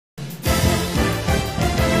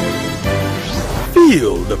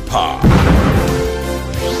Feel the power.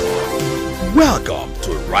 Welcome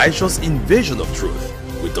to Righteous Invasion of Truth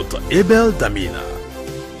with Dr. Abel Damina.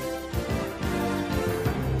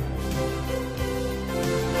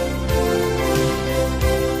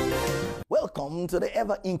 Welcome to the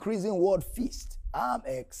ever-increasing Word Feast. I'm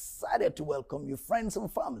excited to welcome you, friends and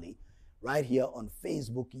family, right here on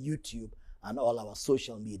Facebook, YouTube, and all our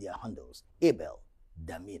social media handles. Abel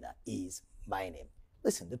Damina is my name.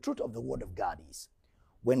 Listen, the truth of the Word of God is,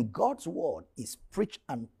 when God's Word is preached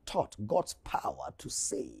and taught, God's power to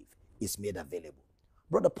save is made available.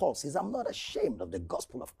 Brother Paul says, I'm not ashamed of the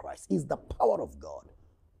gospel of Christ. It's the power of God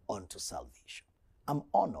unto salvation. I'm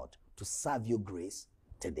honored to serve you grace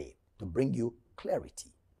today, to bring you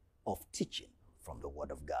clarity of teaching from the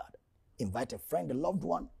Word of God. Invite a friend, a loved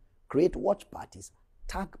one, create watch parties,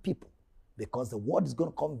 tag people, because the Word is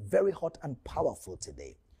going to come very hot and powerful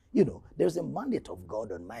today. You know, there's a mandate of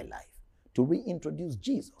God on my life to reintroduce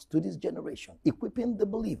Jesus to this generation, equipping the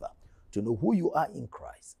believer to know who you are in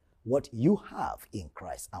Christ, what you have in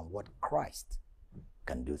Christ, and what Christ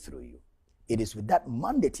can do through you. It is with that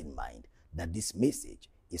mandate in mind that this message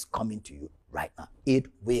is coming to you right now. It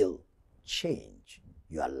will change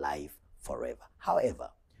your life forever. However,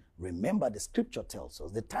 remember the scripture tells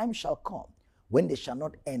us the time shall come when they shall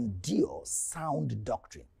not endure sound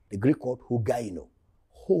doctrine. The Greek word hugaino,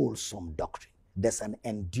 wholesome doctrine. There's an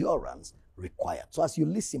endurance required. So as you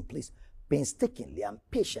listen, please painstakingly and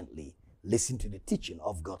patiently listen to the teaching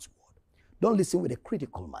of God's word. Don't listen with a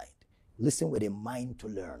critical mind. Listen with a mind to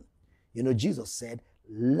learn. You know, Jesus said,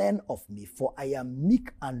 learn of me, for I am meek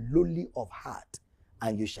and lowly of heart,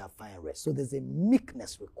 and you shall find rest. So there's a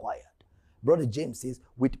meekness required. Brother James says,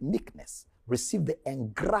 with meekness, receive the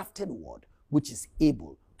engrafted word, which is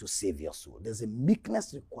able to save your soul. There's a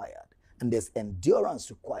meekness required, and there's endurance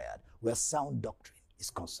required where sound doctrine is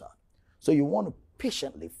concerned. So you want to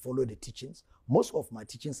patiently follow the teachings. Most of my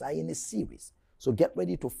teachings are in a series. So get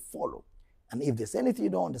ready to follow. And if there's anything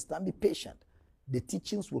you don't understand, be patient. The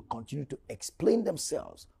teachings will continue to explain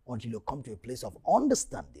themselves until you come to a place of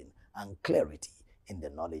understanding and clarity in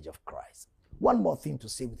the knowledge of Christ. One more thing to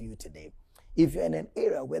say with you today. If you're in an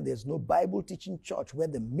area where there's no Bible teaching church, where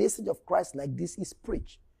the message of Christ like this is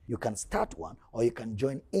preached, you can start one, or you can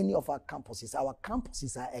join any of our campuses. Our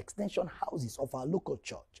campuses are extension houses of our local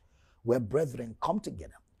church, where brethren come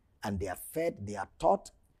together and they are fed, they are taught,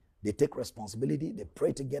 they take responsibility, they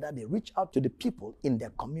pray together, they reach out to the people in their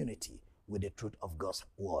community with the truth of God's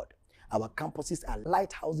word. Our campuses are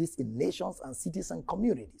lighthouses in nations and cities and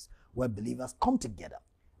communities where believers come together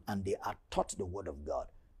and they are taught the word of God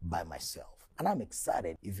by myself. And I'm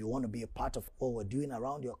excited. If you want to be a part of what we're doing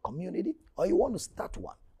around your community, or you want to start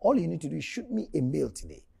one, all you need to do is shoot me a mail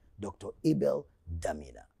today, Dr. Abel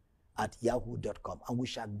Damina at yahoo.com, and we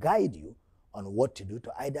shall guide you on what to do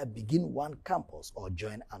to either begin one campus or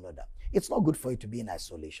join another. It's not good for you to be in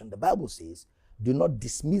isolation. The Bible says, do not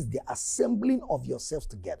dismiss the assembling of yourselves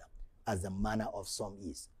together, as the manner of some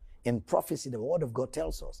is. In prophecy, the word of God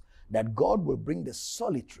tells us that God will bring the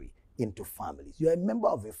solitary into families. You are a member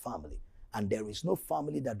of a family, and there is no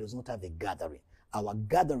family that does not have a gathering. Our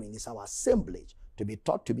gathering is our assemblage to be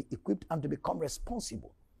taught, to be equipped, and to become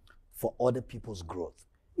responsible for other people's growth.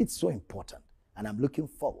 It's so important, and I'm looking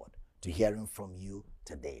forward to hearing from you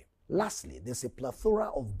today. Lastly, there's a plethora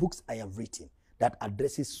of books I have written that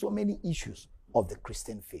addresses so many issues of the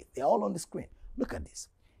Christian faith. They're all on the screen. Look at this.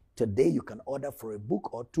 Today, you can order for a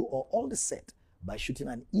book or two or all the set by shooting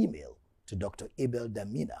an email to Dr. Abel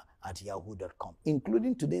Damina at yahoo.com.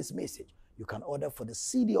 Including today's message, you can order for the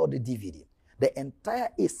CD or the DVD. The entire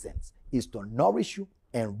essence is to nourish you,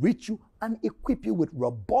 enrich you, and equip you with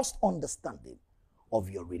robust understanding of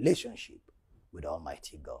your relationship with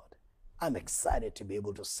Almighty God. I'm excited to be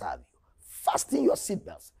able to serve you. Fasten your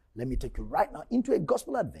seatbelts. Let me take you right now into a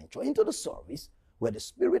gospel adventure, into the service where the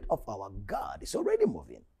Spirit of our God is already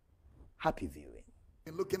moving. Happy viewing.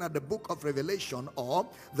 Looking at the book of Revelation, or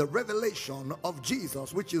the revelation of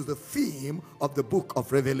Jesus, which is the theme of the book of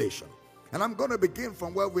Revelation. And I'm going to begin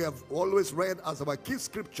from where we have always read as our key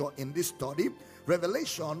scripture in this study,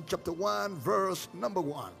 Revelation chapter 1, verse number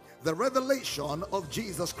 1. The revelation of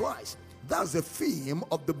Jesus Christ. That's the theme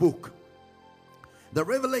of the book. The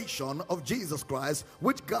revelation of Jesus Christ,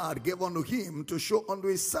 which God gave unto him to show unto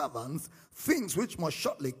his servants things which must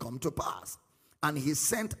shortly come to pass. And he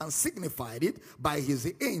sent and signified it by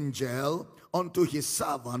his angel unto his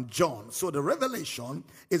servant John. So the revelation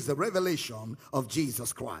is the revelation of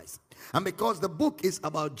Jesus Christ. And because the book is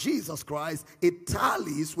about Jesus Christ, it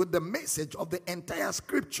tallies with the message of the entire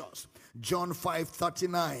scriptures. John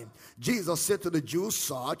 5:39. Jesus said to the Jews,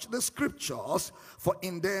 search the scriptures, for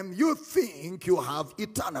in them you think you have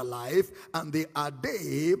eternal life, and they are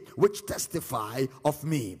they which testify of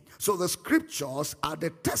me. So the scriptures are the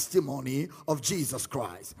testimony of Jesus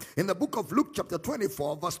Christ. In the book of Luke chapter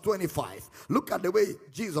 24 verse 25, look at the way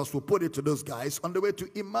Jesus will put it to those guys on the way to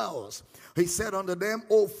Emmaus. He said unto them,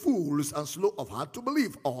 O fools and slow of heart to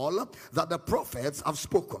believe all that the prophets have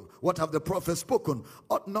spoken. What have the prophets spoken?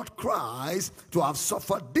 Ought not Christ to have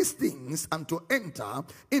suffered these things and to enter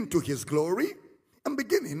into his glory? And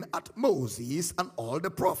beginning at Moses and all the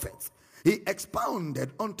prophets, he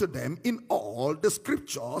expounded unto them in all the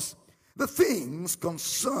scriptures the things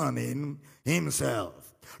concerning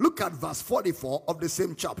himself. Look at verse 44 of the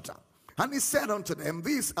same chapter. And he said unto them,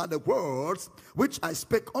 these are the words which I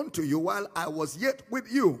spake unto you while I was yet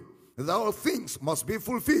with you, that all things must be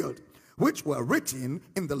fulfilled, which were written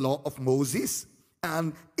in the law of Moses,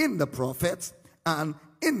 and in the prophets, and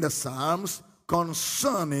in the Psalms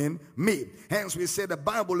concerning me. Hence we say the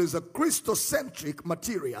Bible is a Christocentric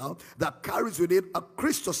material that carries with it a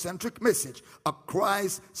Christocentric message, a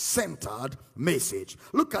Christ-centered message.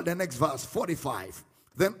 Look at the next verse, 45.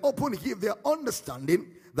 Then open he their understanding,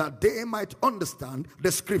 that they might understand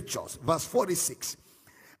the scriptures. Verse 46.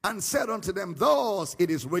 And said unto them, thus it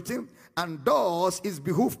is written, and thus is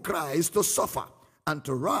behooved Christ to suffer, and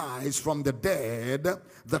to rise from the dead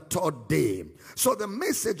the third day. So the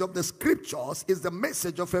message of the scriptures is the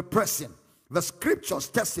message of a person. The scriptures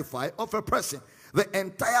testify of a person. The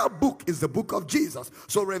entire book is the book of Jesus.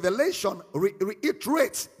 So Revelation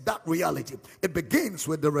reiterates that reality. It begins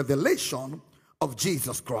with the revelation of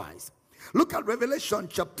Jesus Christ. Look at Revelation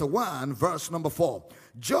chapter 1 verse number 4.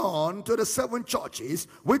 John to the 7 churches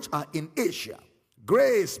which are in Asia.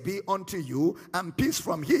 Grace be unto you and peace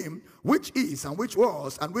from him which is and which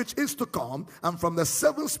was and which is to come, and from the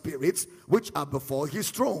 7 spirits which are before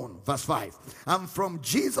his throne. Verse 5. And from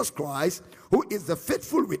Jesus Christ, who is the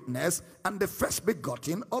faithful witness and the first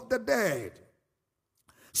begotten of the dead.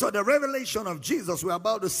 So the revelation of Jesus we're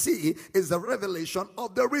about to see is the revelation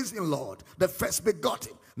of the risen Lord, the first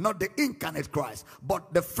begotten, not the incarnate Christ,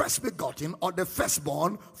 but the first begotten or the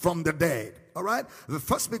firstborn from the dead. All right, the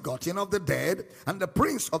first begotten of the dead, and the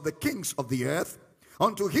prince of the kings of the earth,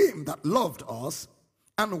 unto him that loved us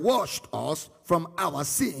and washed us from our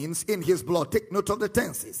sins in his blood. Take note of the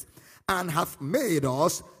tenses. And hath made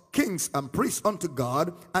us kings and priests unto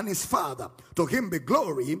God and his Father. To him be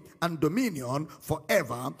glory and dominion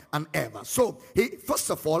forever and ever. So he first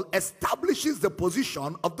of all establishes the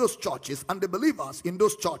position of those churches and the believers in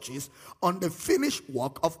those churches on the finished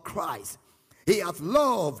work of Christ. He hath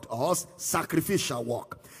loved us, sacrificial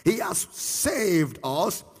work. He has saved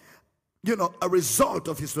us, a result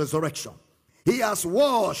of his resurrection. He has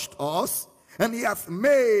washed us, and he hath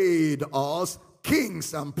made us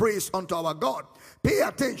kings and priests unto our God. Pay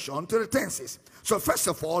attention to the tenses. So first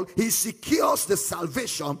of all, he secures the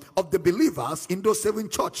salvation of the believers in those 7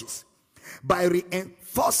 churches by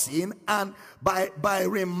reinforcing and by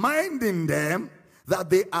reminding them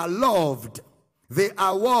that they are loved, they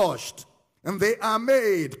are washed, and they are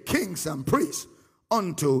made kings and priests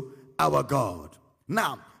unto our God.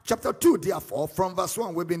 Now, chapter 2, therefore, from verse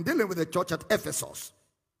 1, we've been dealing with the church at Ephesus.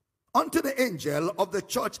 Unto the angel of the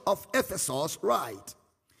church of Ephesus write,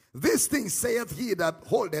 these things saith he that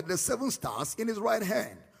holdeth the 7 stars in his right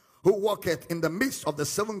hand, who walketh in the midst of the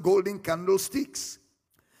 7 golden candlesticks.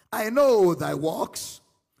 I know thy works,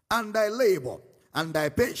 and thy labor, and thy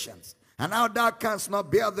patience, and how thou canst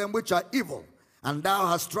not bear them which are evil, and thou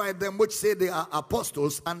hast tried them which say they are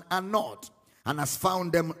apostles and are not, and hast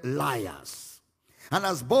found them liars, and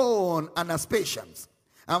hast borne and hast patience,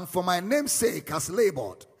 and for my name's sake hast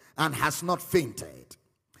labored, and hast not fainted.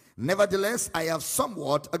 Nevertheless, I have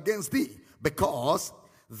somewhat against thee, because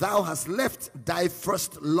thou hast left thy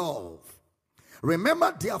first love.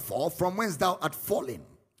 Remember therefore from whence thou art fallen,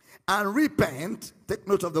 and repent. Take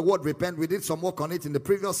note of the word repent. We did some work on it in the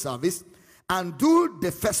previous service. And do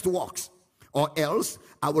the first works, or else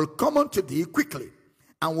I will come unto thee quickly,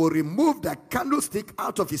 and will remove the candlestick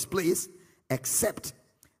out of his place, except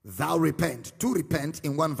thou repent. To repent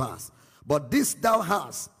in one verse. But this thou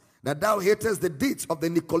hast, that thou hatest the deeds of the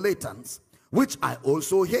Nicolaitans, which I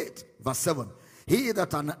also hate. Verse 7. He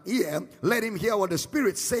that hath an ear, let him hear what the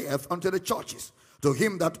Spirit saith unto the churches. To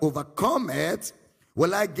him that overcometh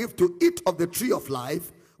will I give to eat of the tree of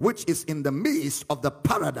life, which is in the midst of the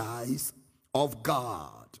paradise of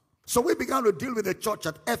God. So we began to deal with the church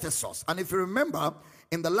at Ephesus. And if you remember,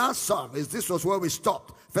 in the last service, this was where we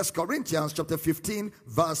stopped. 1 Corinthians chapter 15,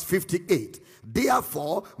 verse 58.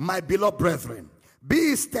 Therefore, my beloved brethren,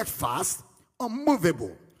 be steadfast,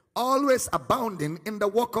 unmovable, always abounding in the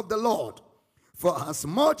work of the Lord. For as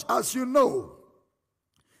much as you know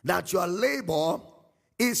that your labor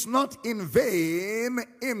is not in vain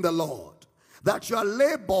in the Lord, that your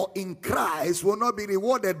labor in Christ will not be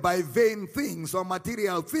rewarded by vain things or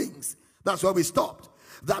material things. That's where we stopped.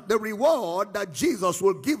 That the reward that Jesus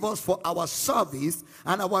will give us for our service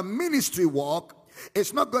and our ministry work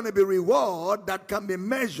is not going to be reward that can be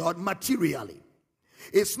measured materially.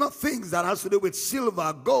 It's not things that has to do with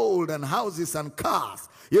silver, gold, and houses and cars,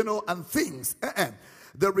 and things.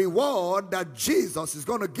 The reward that Jesus is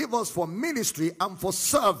going to give us for ministry and for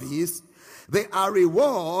service, they are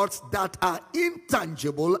rewards that are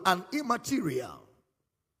intangible and immaterial.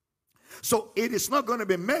 So it is not going to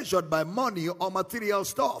be measured by money or material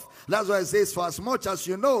stuff. That's why it says, for as much as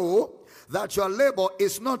you know that your labor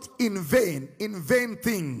is not in vain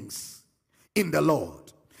things in the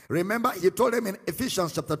Lord. Remember, he told them in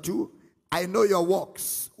Ephesians chapter 2, I know your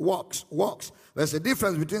works. There's a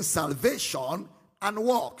difference between salvation and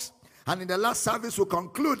works. And in the last service we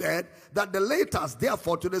concluded that the letters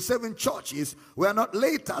therefore to the 7 churches were not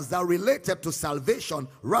letters that related to salvation.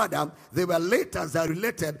 Rather, they were letters that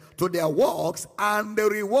related to their works and the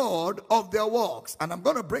reward of their works. And I'm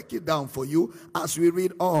going to break it down for you as we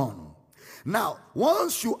read on. Now,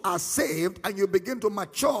 once you are saved and you begin to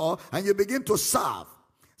mature and you begin to serve,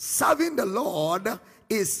 serving the Lord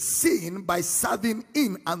is seen by serving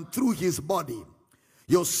in and through his body.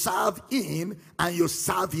 You serve in and you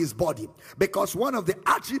serve his body. Because one of the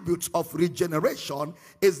attributes of regeneration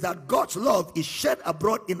is that God's love is shed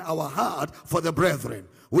abroad in our heart for the brethren.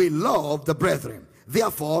 We love the brethren.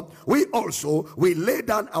 Therefore, we lay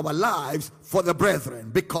down our lives for the brethren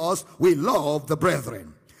because we love the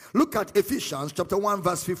brethren. Look at Ephesians chapter 1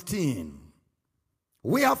 verse 15.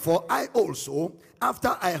 Wherefore I also,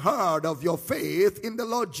 after I heard of your faith in the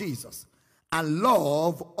Lord Jesus, and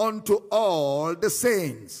love unto all the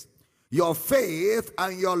saints, your faith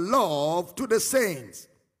and your love to the saints.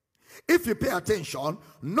 If you pay attention,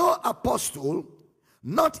 no apostle,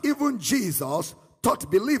 not even Jesus,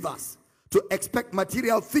 taught believers to expect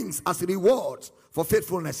material things as rewards for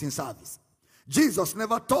faithfulness in service. Jesus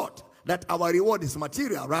never taught that our reward is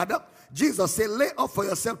material. Rather, Jesus said, lay up for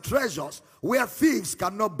yourself treasures where thieves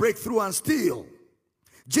cannot break through and steal.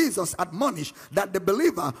 Jesus admonished that the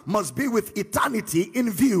believer must be with eternity in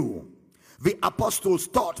view. The apostles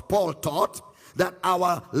taught, Paul taught, that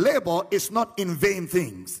our labor is not in vain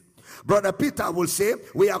things. Brother Peter will say,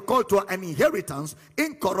 we are called to an inheritance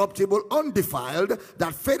incorruptible, undefiled,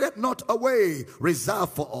 that fadeth not away,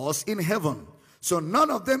 reserved for us in heaven. So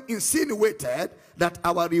none of them insinuated that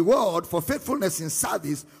our reward for faithfulness in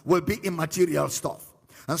service will be immaterial stuff.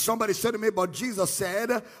 And somebody said to me, but Jesus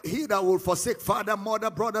said, he that will forsake father, mother,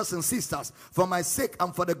 brothers, and sisters for my sake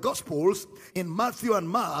and for the gospels, in Matthew and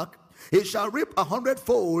Mark, he shall reap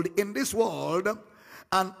 100-fold in this world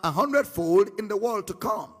and 100-fold in the world to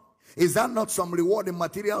come. Is that not some reward in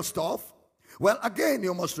material stuff? Well, again,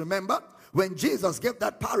 you must remember, when Jesus gave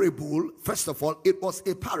that parable, first of all, it was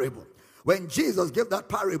a parable. When Jesus gave that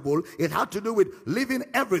parable, it had to do with leaving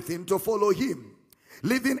everything to follow him.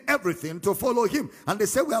 Leaving everything to follow him. And they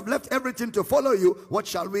say, we have left everything to follow you. What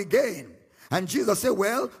shall we gain? And Jesus said,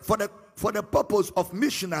 well, for the purpose of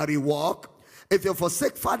missionary work, if you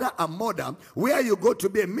forsake father and mother, where you go to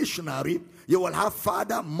be a missionary, you will have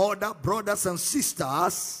father, mother, brothers, and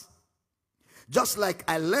sisters. Just like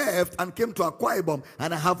I left and came to Akwa Ibom,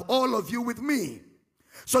 and I have all of you with me.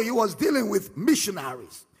 So he was dealing with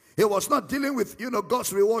missionaries. He was not dealing with,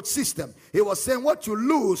 God's reward system. He was saying what you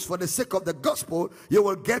lose for the sake of the gospel, you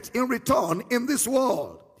will get in return in this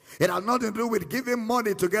world. It had nothing to do with giving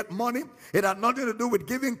money to get money. It had nothing to do with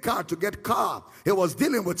giving car to get car. He was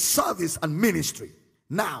dealing with service and ministry.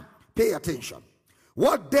 Now, pay attention.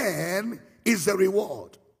 What then is the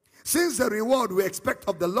reward? Since the reward we expect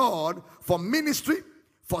of the Lord for ministry,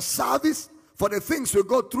 for service, for the things we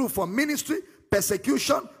go through for ministry,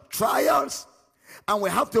 persecution, trials, and we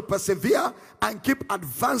have to persevere and keep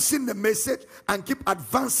advancing the message and keep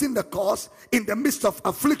advancing the cause in the midst of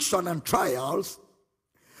affliction and trials.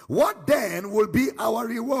 What then will be our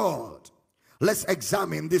reward? Let's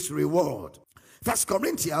examine this reward. 1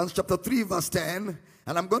 Corinthians chapter 3 verse 10,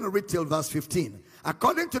 and I'm going to read till verse 15.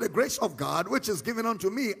 According to the grace of God which is given unto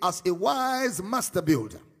me as a wise master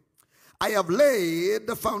builder, I have laid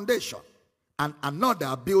the foundation, and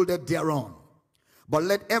another builded thereon. But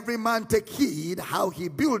let every man take heed how he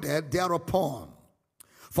builded thereupon.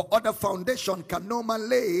 For other foundation can no man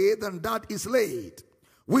lay than that is laid,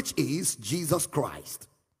 which is Jesus Christ.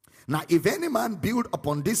 Now if any man build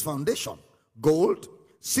upon this foundation gold,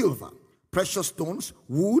 silver, precious stones,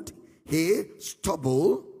 wood, hay,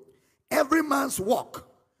 stubble, every man's work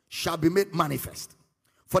shall be made manifest.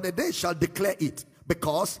 For the day shall declare it,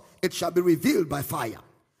 because it shall be revealed by fire.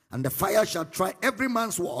 And the fire shall try every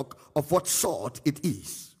man's work of what sort it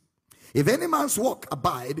is. If any man's work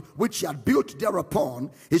abide, which he had built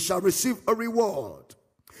thereupon, he shall receive a reward.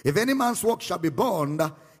 If any man's work shall be burned,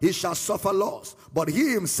 he shall suffer loss. But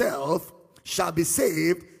he himself shall be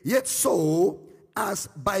saved, yet so as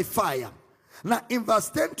by fire. Now in verse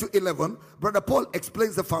 10 to 11, Brother Paul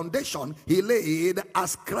explains the foundation he laid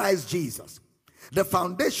as Christ Jesus. The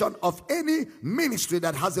foundation of any ministry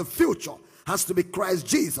that has a future has to be Christ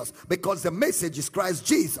Jesus, because the message is Christ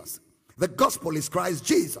Jesus. The gospel is Christ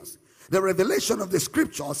Jesus. The revelation of the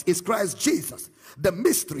scriptures is Christ Jesus. The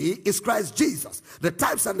mystery is Christ Jesus. The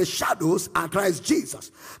types and the shadows are Christ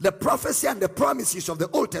Jesus. The prophecy and the promises of the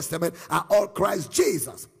Old Testament are all Christ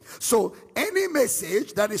Jesus. So any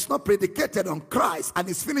message that is not predicated on Christ and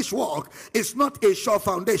his finished work is not a sure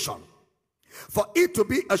foundation. For it to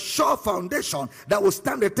be a sure foundation that will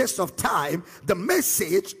stand the test of time, the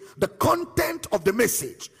message, the content of the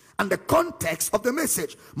message, and the context of the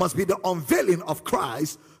message must be the unveiling of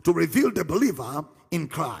Christ to reveal the believer in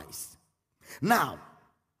Christ. Now,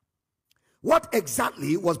 what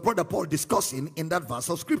exactly was Brother Paul discussing in that verse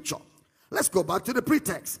of scripture? Let's go back to the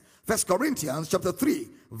pretext. 1 Corinthians chapter 3,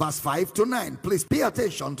 verse 5 to 9. Please pay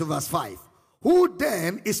attention to verse 5. Who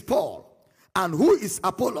then is Paul, and who is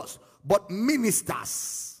Apollos, but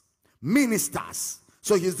ministers? Ministers.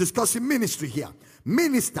 So he's discussing ministry here.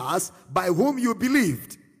 Ministers by whom you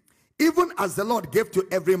believed, even as the Lord gave to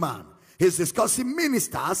every man. He's discussing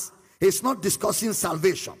ministers. He's not discussing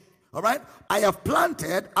salvation. All right. I have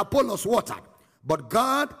planted, Apollos watered, but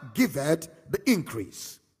God giveth the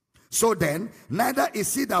increase. So then, neither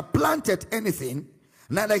is he that planted anything,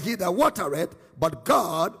 neither he that watereth, but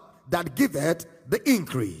God that giveth the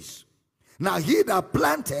increase. Now he that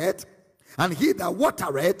planted and he that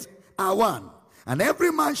watereth are one, and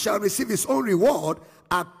every man shall receive his own reward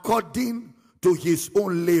according to his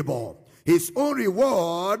own labor. His own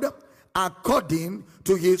reward according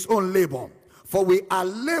to his own labor. For we are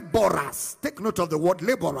laborers. Take note of the word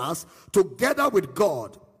laborers. Together with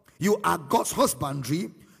God. You are God's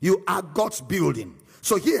husbandry. You are God's building.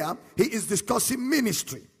 So here he is discussing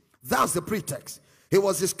ministry. That's the pretext. He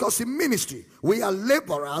was discussing ministry. We are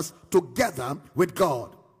laborers together with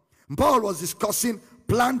God. Paul was discussing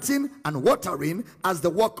planting and watering as the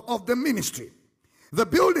work of the ministry. The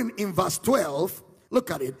building in verse 12,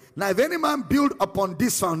 look at it. Now if any man build upon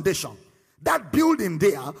this foundation, that building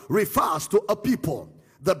there refers to a people.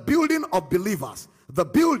 The building of believers. The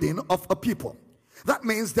building of a people. That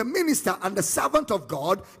means the minister and the servant of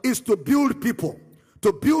God is to build people.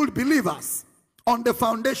 To build believers on the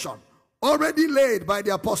foundation already laid by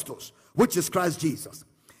the apostles, which is Christ Jesus.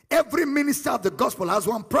 Every minister of the gospel has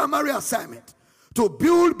one primary assignment: to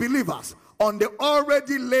build believers on the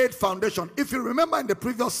already laid foundation. If you remember in the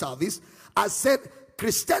previous service, I said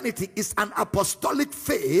Christianity is an apostolic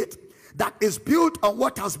faith that is built on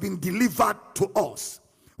what has been delivered to us.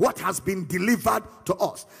 What has been delivered to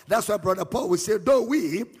us. That's why Brother Paul will say, though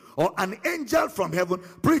we or an angel from heaven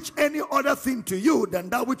preach any other thing to you than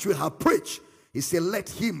that which we have preached, he said, let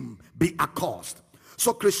him be accursed.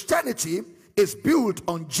 So Christianity is built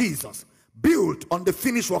on Jesus, built on the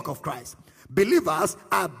finished work of Christ. Believers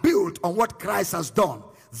are built on what Christ has done.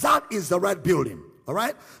 That is the right building. All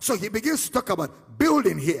right. So he begins to talk about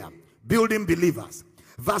building here, building believers.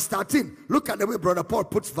 Verse 13, look at the way Brother Paul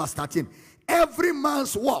puts verse 13. Every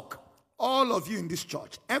man's work, all of you in this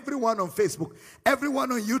church, everyone on Facebook,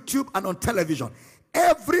 everyone on YouTube and on television,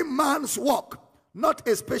 every man's work, not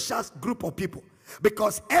a special group of people,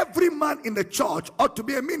 because every man in the church ought to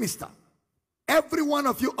be a minister. Every one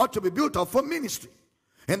of you ought to be built up for ministry.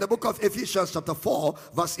 In the book of Ephesians chapter 4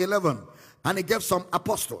 verse 11, and he gave some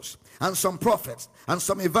apostles and some prophets and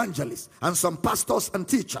some evangelists and some pastors and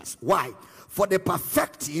teachers. Why? For the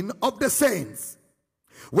perfecting of the saints.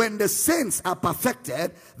 When the saints are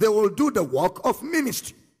perfected, they will do the work of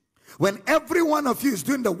ministry. When every one of you is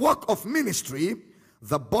doing the work of ministry,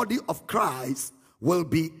 the body of Christ will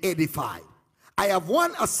be edified. I have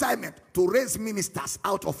one assignment: to raise ministers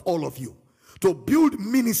out of all of you, to build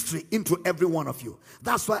ministry into every one of you.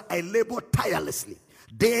 That's why I labor tirelessly,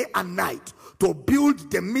 day and night, to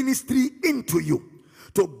build the ministry into you,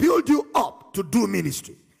 to build you up to do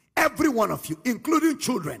ministry. Every one of you, including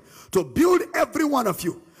children, to build every one of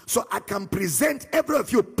you, so I can present every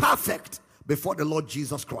of you perfect before the Lord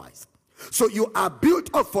Jesus Christ. So you are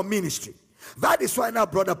built up for ministry. That is why now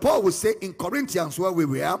Brother Paul will say in Corinthians, where we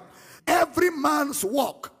were, every man's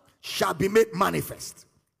work shall be made manifest.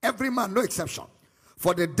 Every man, no exception.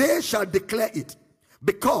 For the day shall declare it,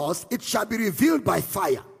 because it shall be revealed by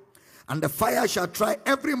fire, and the fire shall try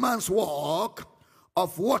every man's work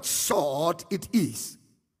of what sort it is,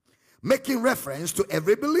 making reference to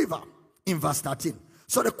every believer in verse 13.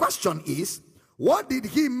 So the question is, what did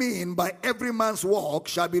he mean by every man's work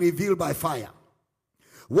shall be revealed by fire?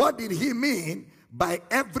 What did he mean by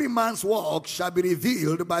every man's work shall be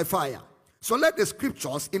revealed by fire? So let the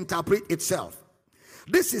scriptures interpret itself.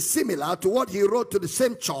 This is similar to what he wrote to the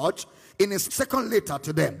same church in his second letter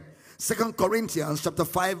to them, 2 Corinthians chapter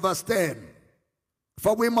 5 verse 10.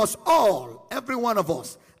 For we must all, every one of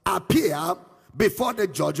us, appear before the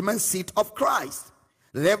judgment seat of Christ,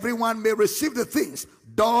 that everyone may receive the things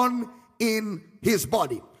done in his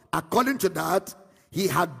body, according to that he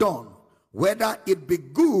had done, whether it be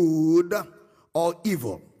good or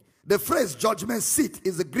evil. The phrase judgment seat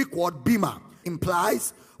is the Greek word bema,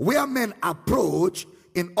 implies where men approach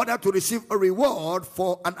in order to receive a reward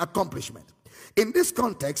for an accomplishment. In this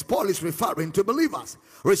context, Paul is referring to believers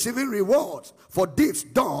receiving rewards for deeds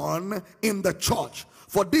done in the church,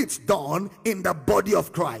 for deeds done in the body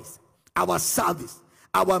of Christ, our service,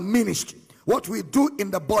 our ministry, what we do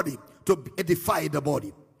in the body to edify the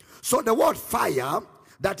body. So the word fire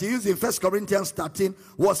that he used in 1 Corinthians 13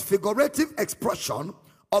 was figurative expression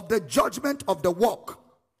of the judgment of the work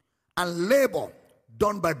and labor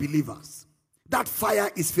done by believers. That fire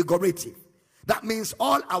is figurative. That means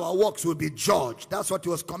all our works will be judged. That's what he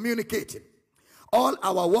was communicating. All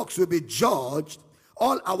our works will be judged.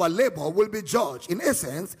 All our labor will be judged. In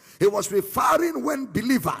essence, he was referring when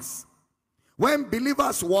believers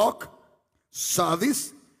work,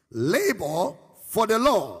 service, labor for the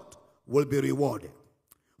Lord will be rewarded.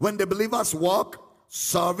 When the believers work,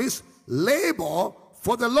 service, labor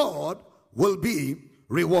for the Lord will be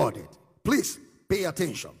rewarded. Please pay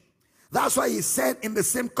attention. That's why he said in the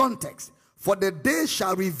same context, for the day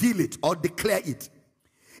shall reveal it or declare it.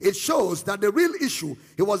 It shows that the real issue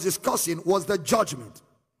he was discussing was the judgment.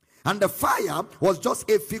 And the fire was just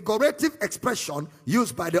a figurative expression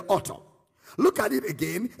used by the author. Look at it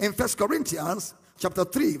again in 1 Corinthians chapter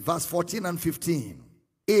 3 verse 14 and 15.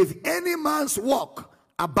 If any man's work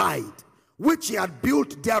abide, which he had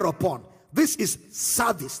built thereupon, this is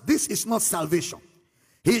service, this is not salvation,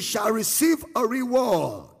 he shall receive a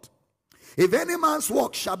reward. If any man's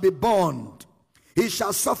work shall be burned, he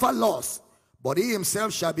shall suffer loss, but he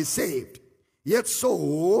himself shall be saved, yet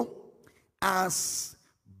so as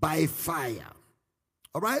by fire.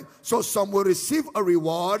 All right, so some will receive a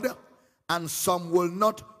reward and some will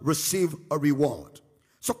not receive a reward.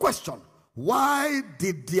 So question, why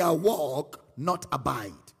did their work not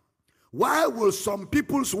abide? Why will some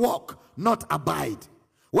people's work not abide?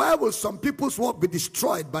 Why will some people's work be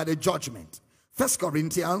destroyed by the judgment? 1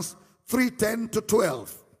 Corinthians 3:10 to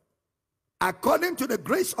 12. According to the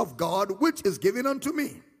grace of God which is given unto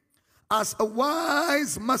me, as a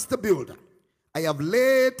wise master builder, I have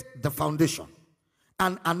laid the foundation,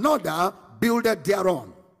 and another builded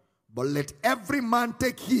thereon. But let every man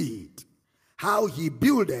take heed how he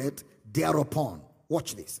buildeth thereupon.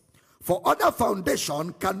 Watch this. For other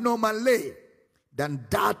foundation can no man lay than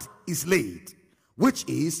that is laid, which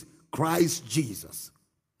is Christ Jesus.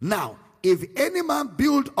 Now, if any man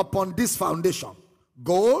build upon this foundation,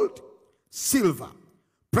 gold, silver,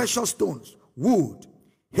 precious stones, wood,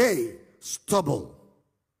 hay, stubble.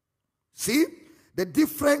 See the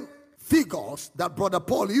different figures that Brother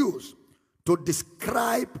Paul used to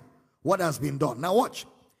describe what has been done. Now watch.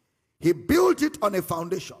 He built it on a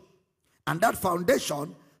foundation, and that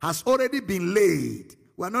foundation has already been laid.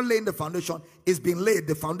 We're not laying the foundation, it's been laid.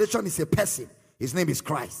 The foundation is a person. His name is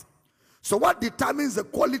Christ. So what determines the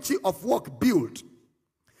quality of work built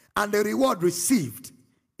and the reward received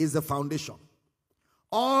is the foundation.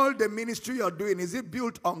 All the ministry you're doing, is it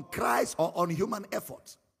built on Christ or on human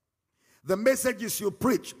effort? The messages you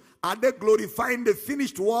preach, are they glorifying the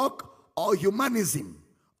finished work or humanism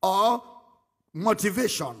or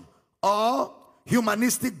motivation or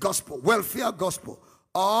humanistic gospel, welfare gospel,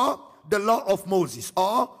 or the law of Moses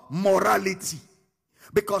or morality?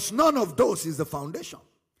 Because none of those is the foundation.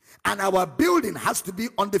 And our building has to be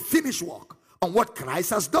on the finished work, on what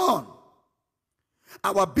Christ has done.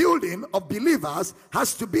 Our building of believers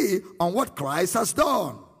has to be on what Christ has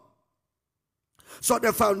done. So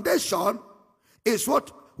the foundation is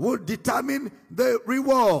what will determine the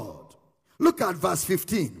reward. Look at verse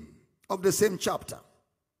 15 of the same chapter.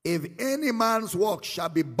 If any man's work shall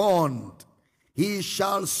be burned, he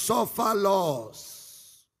shall suffer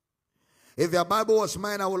loss. If your Bible was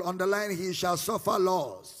mine, I will underline, he shall suffer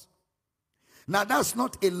loss. Now that's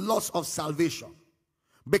not a loss of salvation,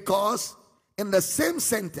 because in the same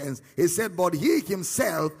sentence he said, but he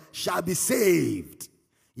himself shall be saved.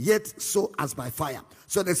 yet so as by fire.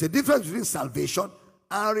 So there's a difference between salvation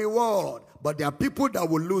and reward. But there are people that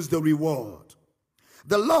will lose the reward.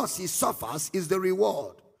 The loss he suffers is the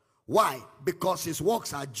reward. Why? Because his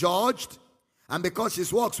works are judged. And because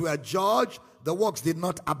his works were judged, the works did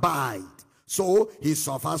not abide. So he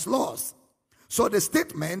suffers loss. So the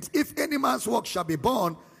statement, if any man's work shall be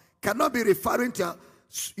burned, cannot be referring to,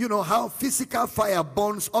 how physical fire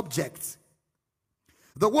burns objects.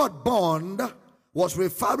 The word burned was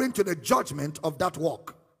referring to the judgment of that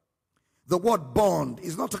work. The word burned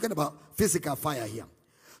is not talking about physical fire here.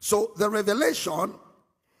 So the revelation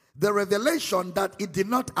that it did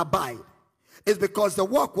not abide is because the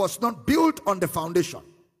work was not built on the foundation,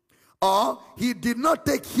 or he did not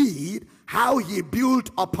take heed how he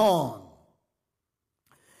built upon.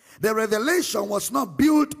 The revelation was not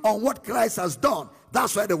built on what Christ has done.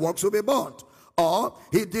 That's why the works will be burnt. Or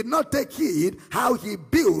he did not take heed how he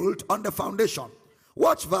built on the foundation.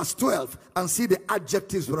 Watch verse 12 and see the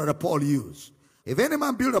adjectives Brother Paul used. If any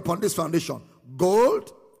man build upon this foundation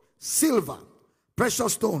gold, silver,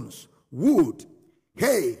 precious stones, wood,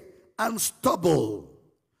 hay, and stubble.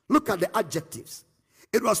 Look at the adjectives.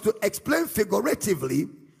 It was to explain figuratively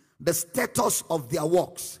the status of their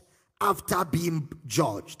works after being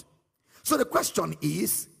judged. So the question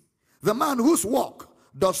is, the man whose work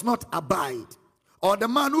does not abide, or the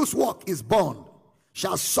man whose work is burned,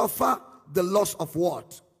 shall suffer the loss of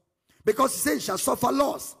what? Because he says shall suffer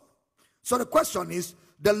loss. So the question is,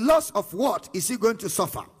 the loss of what is he going to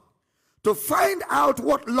suffer? To find out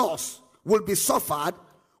what loss will be suffered,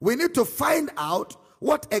 we need to find out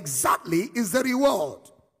what exactly is the reward.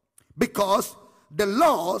 Because the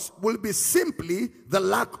loss will be simply the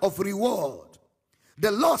lack of reward.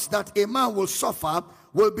 The loss that a man will suffer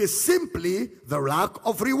will be simply the lack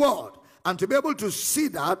of reward. And to be able to see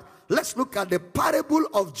that, let's look at the parable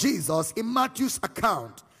of Jesus in Matthew's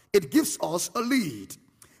account. It gives us a lead.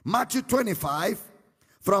 Matthew 25,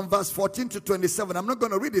 from verse 14 to 27. I'm not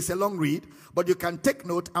going to read this a long read, but you can take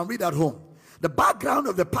note and read at home. The background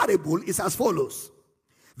of the parable is as follows.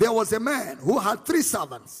 There was a man who had 3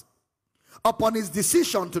 servants. Upon his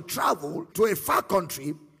decision to travel to a far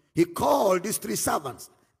country, he called these 3 servants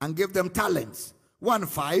and gave them talents. 1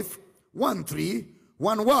 5, 1 3,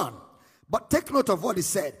 1 1. But take note of what he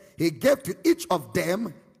said. He gave to each of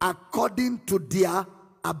them according to their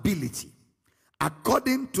ability.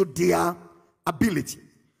 According to their ability.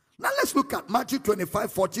 Now let's look at Matthew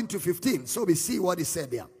 25, 14 to 15. So we see what he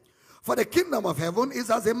said there. For the kingdom of heaven is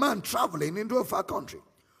as a man traveling into a far country,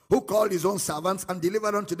 who called his own servants and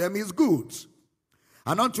delivered unto them his goods.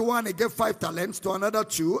 And unto one he gave 5 talents, to another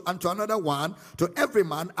 2, and to another 1, to every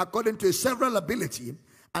man according to his several ability,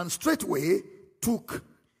 and straightway took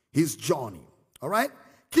his journey. All right?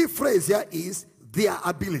 Key phrase here is their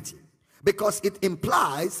ability, because it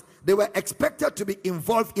implies they were expected to be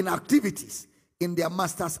involved in activities in their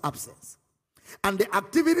master's absence. And the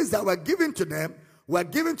activities that were given to them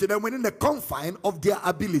within the confine of their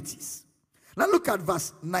abilities. Now look at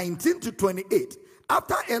verse 19 to 28.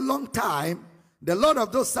 After a long time, the Lord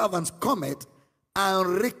of those servants cometh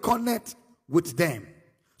and reconnect with them.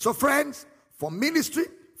 So friends, for ministry,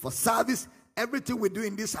 for service, everything we do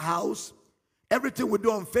in this house, everything we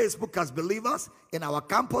do on Facebook as believers, in our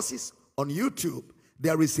campuses, on YouTube,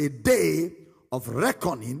 there is a day of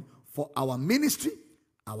reckoning for our ministry,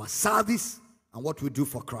 our service, and what we do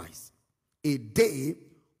for Christ. A day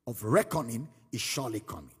of reckoning is surely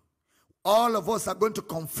coming. All of us are going to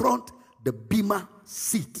confront the bema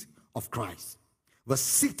seat of Christ, the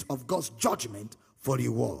seat of God's judgment for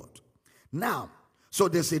reward. Now, so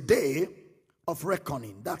there's a day of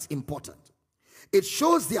reckoning. That's important. It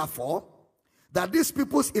shows, therefore, that these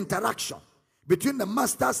people's interaction between the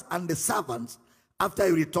masters and the servants after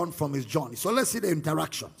he returned from his journey. So let's see the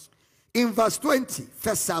interactions. In verse 20,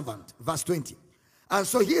 first servant, verse 20. And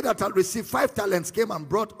so he that had received 5 talents came and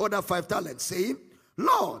brought other 5 talents, saying,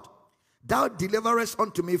 Lord, thou deliverest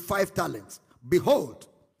unto me 5 talents. Behold,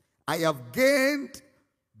 I have gained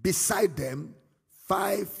beside them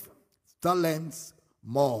 5 talents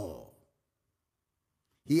more.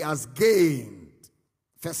 He has gained,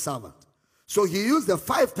 first servant. So he used the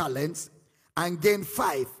 5 talents and gained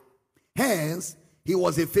 5. Hence, he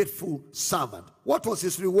was a faithful servant. What was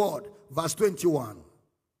his reward? Verse 21.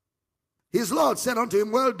 His Lord said unto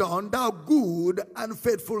him, Well done, thou good and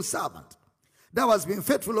faithful servant. Thou hast been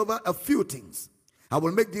faithful over a few things. I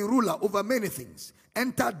will make thee ruler over many things.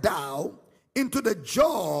 Enter thou into the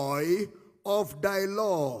joy of thy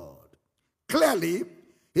Lord. Clearly,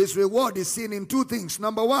 his reward is seen in 2 things.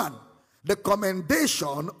 Number 1, the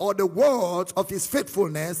commendation or the words of his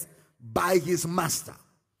faithfulness by his master.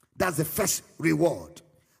 That's the first reward.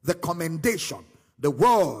 the commendation, the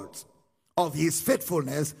words of his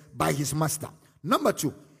faithfulness by his master. Number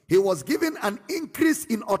 2, he was given an increase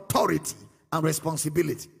in authority and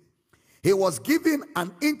responsibility. He was given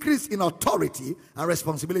an increase in authority and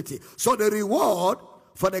responsibility. So the reward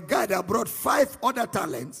for the guy that brought 5 other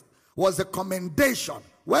talents was the commendation.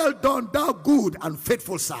 Well done, thou good and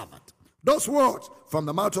faithful servant. Those words from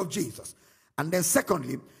the mouth of Jesus. And then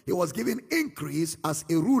secondly, he was given increase as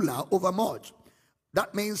a ruler over much.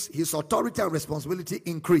 That means his authority and responsibility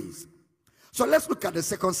increased. So let's look at the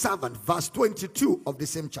second servant, verse 22 of the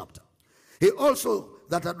same chapter. He also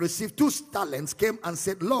that had received 2 talents came and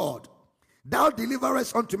said, Lord, thou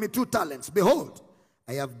deliverest unto me 2 talents. Behold,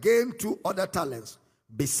 I have gained 2 other talents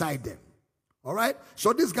beside them. All right?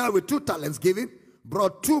 So this guy with 2 talents given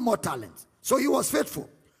brought 2 more talents. So he was faithful.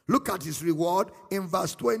 Look at his reward in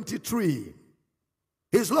verse 23.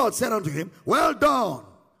 His Lord said unto him, well done,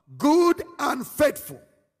 good and faithful.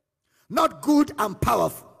 Not good and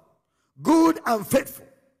powerful. Good and faithful.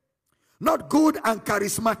 Not good and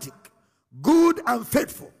charismatic. Good and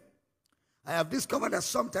faithful. I have discovered that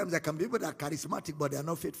sometimes there can be people that are charismatic, but they are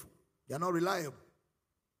not faithful. They are not reliable.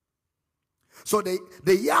 So the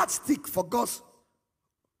yardstick for God's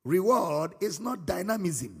reward is not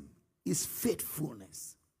dynamism, it's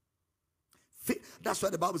faithfulness. That's why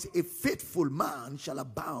the Bible says, a faithful man shall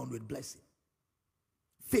abound with blessing.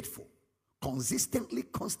 Faithful. Consistently,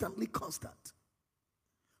 constantly, constant.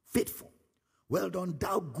 Faithful. Well done,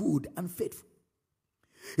 thou good and faithful.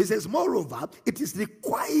 He says, moreover, it is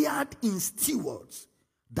required in stewards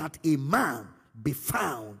that a man be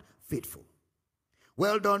found faithful.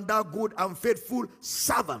 Well done, thou good and faithful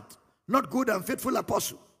servant. Not good and faithful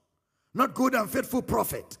apostle. Not good and faithful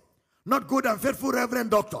prophet. Not good and faithful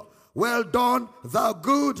reverend doctor. Well done, thou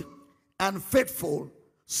good and faithful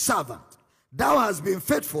servant. Thou hast been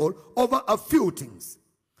faithful over a few things.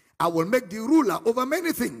 I will make thee ruler over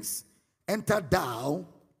many things. Enter thou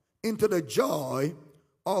into the joy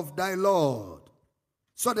of thy Lord.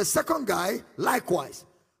 So the second guy likewise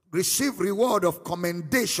received reward of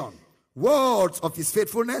commendation, words of his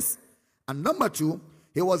faithfulness. And number 2,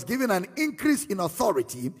 he was given an increase in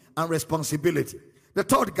authority and responsibility. The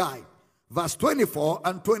third guy, verse 24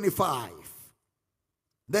 and 25.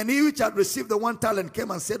 Then he which had received the 1 talent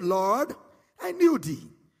came and said, Lord, I knew thee,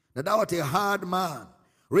 that thou art a hard man,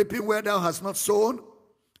 reaping where thou hast not sown,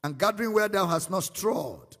 and gathering where thou hast not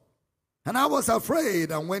strawed. And I was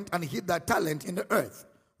afraid, and went and hid thy talent in the earth.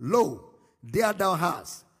 Lo, there thou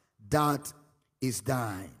hast, that is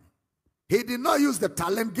thine. He did not use the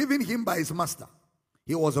talent given him by his master.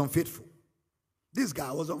 He was unfaithful. This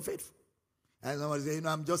guy was unfaithful. And somebody say,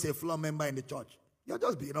 I'm just a floor member in the church. You're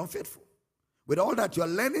just being unfaithful. With all that you're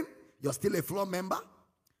learning, you're still a floor member.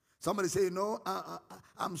 Somebody say,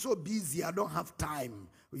 I'm so busy, I don't have time.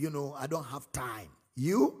 I don't have time.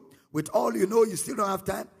 You, with all you know, you still don't have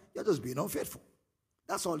time. You're just being unfaithful.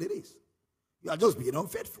 That's all it is. You are just being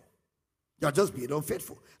unfaithful. You're just being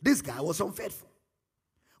unfaithful. This guy was unfaithful.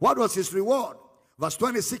 What was his reward? Verse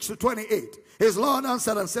 26 to 28. His Lord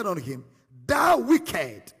answered and said unto him, thou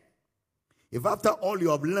wicked, if after all you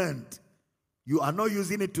have learned, you are not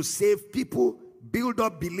using it to save people, build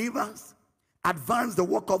up believers, advance the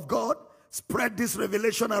work of God, spread this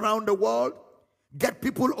revelation around the world, get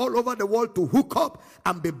people all over the world to hook up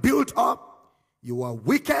and be built up, you are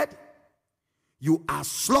wicked, you are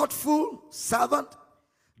slothful servant.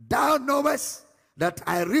 Thou knowest that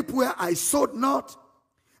I reap where I sowed not,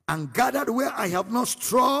 and gathered where I have not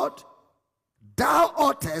strawed. Thou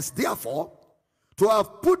oughtest therefore to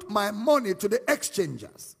have put my money to the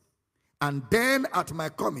exchangers, and then at my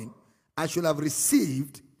coming I should have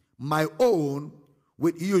received my own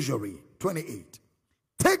with usury. 28.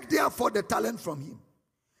 Take therefore the talent from him,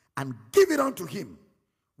 and give it unto him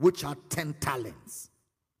which had 10 talents.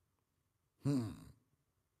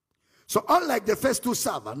 So unlike the first 2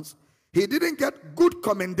 servants, he didn't get good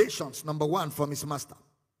commendations, number 1, from his master.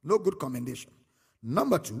 No good commendation.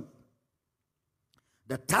 Number 2,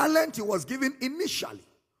 the talent he was given initially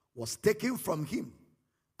was taken from him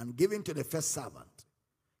and given to the first servant.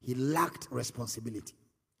 He lacked responsibility.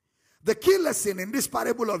 The key lesson in this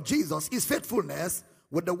parable of Jesus is faithfulness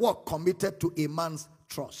with the work committed to a man's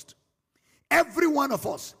trust. Every one of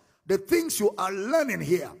us, the things you are learning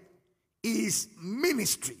here is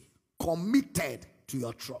ministry committed to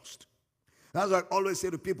your trust. That's why I always say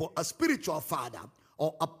to people, a spiritual father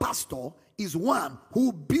or a pastor is one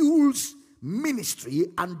who builds ministry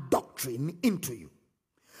and doctrine into you.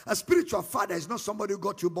 A spiritual father is not somebody who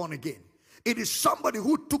got you born again. It is somebody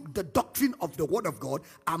who took the doctrine of the word of God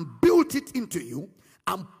and built it into you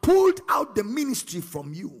and pulled out the ministry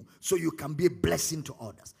from you so you can be a blessing to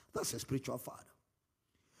others. That's a spiritual father.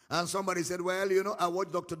 And somebody said, well, you know, I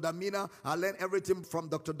watch Dr. Damina. I learn everything from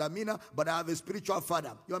Dr. Damina, but I have a spiritual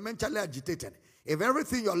father. You are mentally agitated. If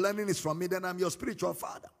everything you're learning is from me, then I'm your spiritual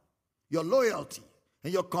father. Your loyalty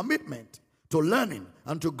and your commitment to learning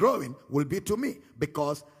and to growing will be to me,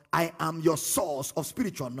 because I am your source of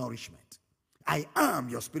spiritual nourishment. I am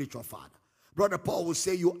your spiritual father. Brother Paul will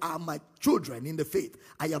say, you are my children in the faith.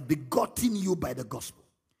 I have begotten you by the gospel.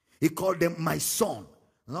 He called them my son.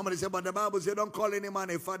 Somebody said, but the Bible said, don't call any man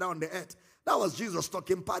a father on the earth. That was Jesus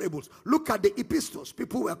talking parables. Look at the epistles.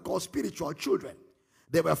 People were called spiritual children.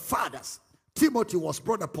 They were fathers. Timothy was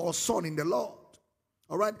Brother Paul's son in the Lord.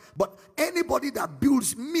 All right? But anybody that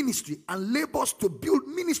builds ministry and labors to build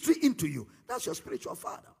ministry into you, that's your spiritual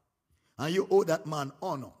father. And you owe that man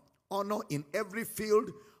honor. Honor in every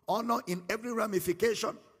field. Honor in every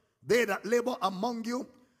ramification. They that labor among you,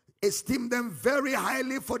 esteem them very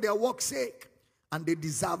highly for their work's sake. And they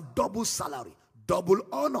deserve double salary, double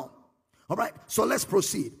honor. All right, so let's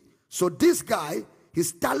proceed. So this guy,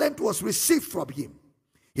 his talent was received from him.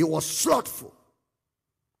 He was slothful.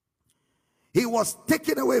 He was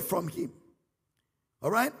taken away from him.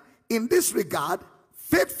 All right, in this regard,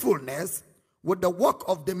 faithfulness with the work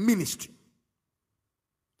of the ministry.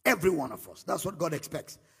 Every one of us, that's what God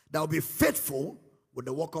expects. That will be faithful with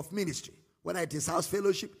the work of ministry. Whether it is house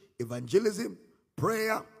fellowship, evangelism,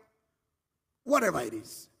 prayer, whatever it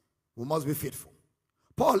is, we must be faithful.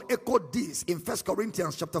 Paul echoed this in 1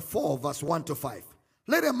 Corinthians chapter 4, verse 1 to 5.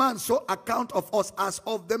 Let a man so account of us as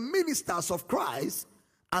of the ministers of Christ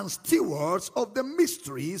and stewards of the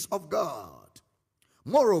mysteries of God.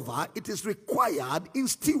 Moreover, it is required in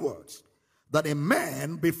stewards that a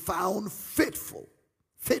man be found faithful.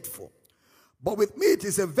 Faithful. But with me it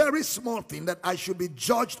is a very small thing that I should be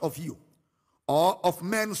judged of you, or of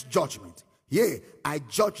men's judgment. Yea, I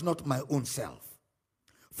judge not my own self.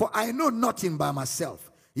 For I know nothing by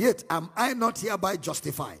myself, yet am I not hereby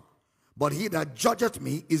justified. But he that judgeth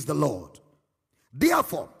me is the Lord.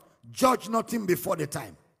 Therefore, judge nothing before the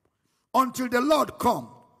time, until the Lord come,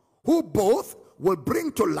 who both will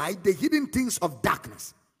bring to light the hidden things of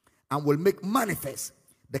darkness, and will make manifest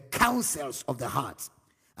the counsels of the hearts.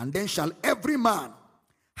 And then shall every man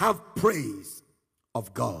have praise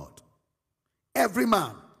of God. Every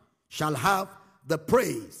man shall have the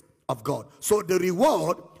praise of God. So the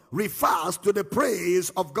reward refers to the praise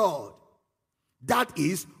of God. That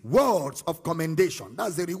is words of commendation.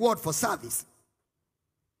 That's the reward for service.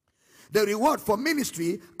 The reward for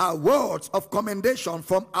ministry are words of commendation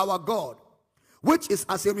from our God, which is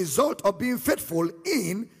as a result of being faithful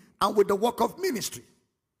in and with the work of ministry.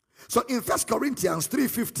 So in 1 Corinthians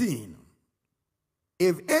 3:15,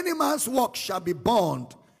 if any man's work shall be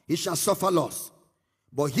burned, he shall suffer loss.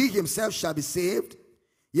 But he himself shall be saved,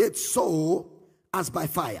 yet so as by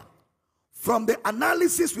fire. From the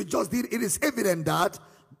analysis we just did, it is evident that,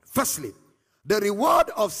 firstly, the reward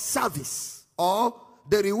of service, or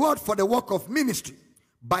the reward for the work of ministry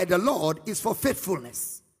by the Lord, is for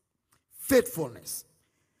faithfulness. Faithfulness.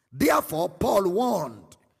 Therefore, Paul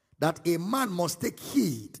warned that a man must take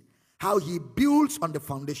heed how he builds on the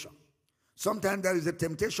foundation. Sometimes there is a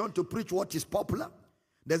temptation to preach what is popular.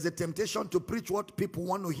 There's a temptation to preach what people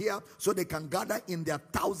want to hear so they can gather in their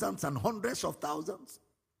thousands and hundreds of thousands.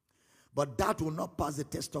 But that will not pass the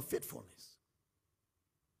test of faithfulness.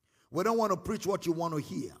 We don't want to preach what you want to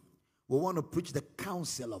hear. We want to preach the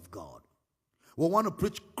counsel of God. We want to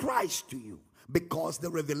preach Christ to you, because the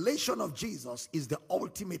revelation of Jesus is the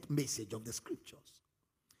ultimate message of the scriptures.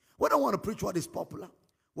 We don't want to preach what is popular,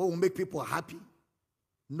 what will make people happy.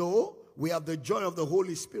 No, we have the joy of the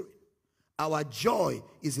Holy Spirit. Our joy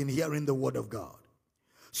is in hearing the word of God.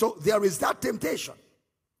 So there is that temptation.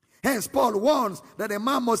 Hence, Paul warns that a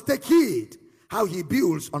man must take heed how he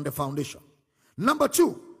builds on the foundation. Number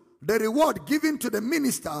two, the reward given to the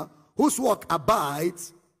minister whose work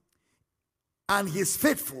abides, and he is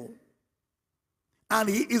faithful, and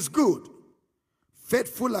he is good.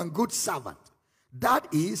 Faithful and good servant. That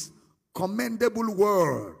is commendable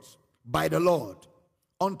words by the Lord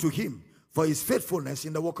unto him for his faithfulness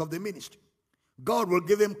in the work of the ministry. God will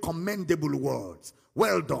give him commendable words.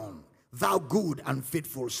 Well done, thou good and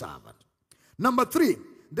faithful servant. Number three,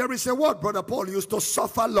 there is a word Brother Paul used to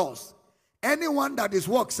suffer loss. Anyone that his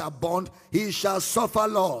works are burned, he shall suffer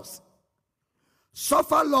loss.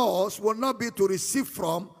 Suffer loss will not be to receive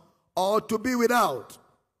from or to be without.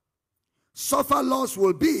 Suffer loss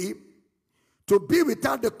will be to be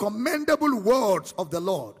without the commendable words of the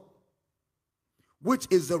Lord, which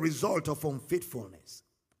is the result of unfaithfulness.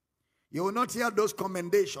 You will not hear those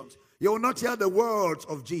commendations. You will not hear the words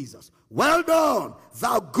of Jesus. Well done,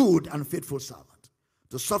 thou good and faithful servant.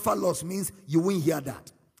 To suffer loss means you won't hear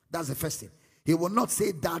that. That's the first thing. He will not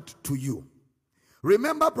say that to you.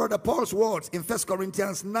 Remember Brother Paul's words in 1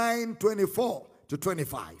 Corinthians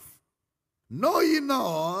 9:24-25. Know ye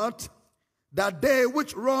not that they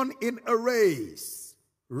which run in a race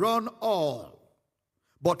run all,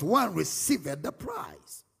 but one receiveth the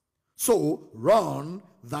prize. So run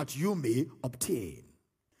that you may obtain.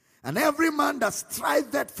 And every man that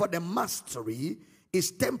striveth for the mastery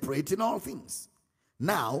is temperate in all things.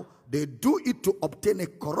 Now they do it to obtain a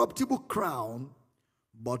corruptible crown,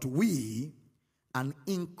 but we an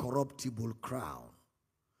incorruptible crown.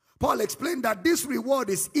 Paul explained that this reward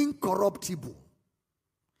is incorruptible.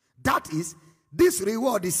 That is, this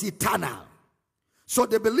reward is eternal. So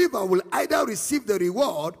the believer will either receive the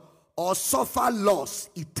reward or suffer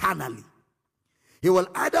loss eternally. He will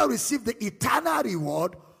either receive the eternal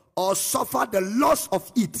reward or suffer the loss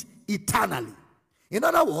of it eternally. In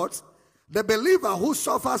other words, the believer who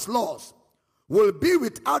suffers loss will be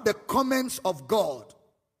without the comments of God.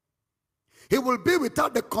 He will be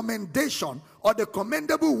without the commendation or the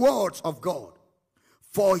commendable words of God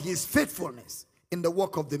for his faithfulness in the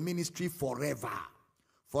work of the ministry forever.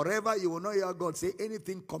 Forever, you will not hear God say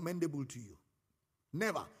anything commendable to you.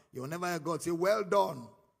 Never. You will never hear God say, well done.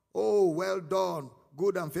 Oh, well done.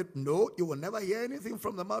 Good and faithful. No, you will never hear anything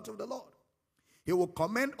from the mouth of the Lord. He will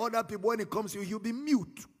commend other people. When it comes to you, he'll be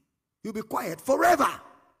mute. He'll be quiet forever.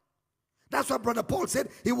 That's why Brother Paul said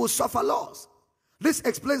he will suffer loss. This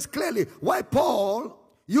explains clearly why Paul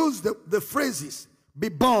used the phrases be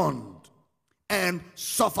bound and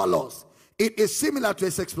suffer loss. It is similar to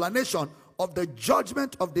his explanation of the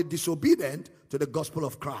judgment of the disobedient to the gospel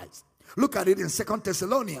of Christ. Look at it in 2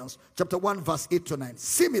 Thessalonians chapter 1 verse 8-9.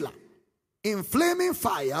 Similar. In flaming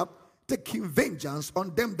fire taking vengeance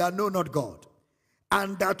on them that know not God,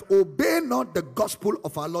 and that obey not the gospel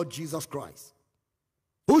of our Lord Jesus Christ,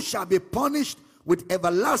 who shall be punished with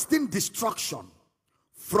everlasting destruction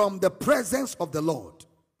from the presence of the Lord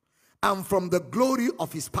and from the glory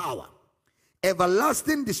of his power.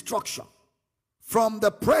 Everlasting destruction from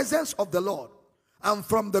the presence of the Lord and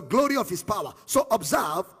from the glory of his power. So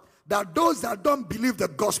observe that those that don't believe the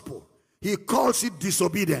gospel, he calls it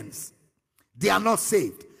disobedience. They are not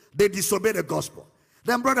saved. They disobey the gospel.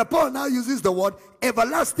 Then Brother Paul now uses the word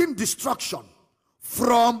everlasting destruction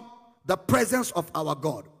from the presence of our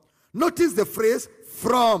God. Notice the phrase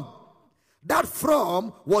from. That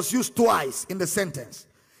from was used twice in the sentence.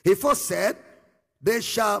 He first said, they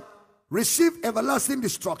shall receive everlasting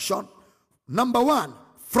destruction. Number one,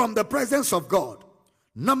 from the presence of God.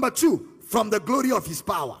 Number two, from the glory of his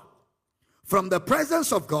power. From the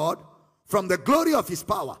presence of God, from the glory of his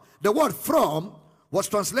power. The word from was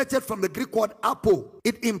translated from the Greek word apo.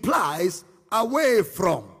 It implies away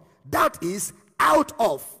from. That is out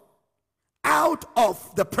of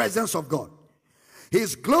the presence of God.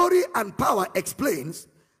 His glory and power explains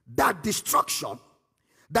that destruction,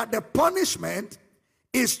 that the punishment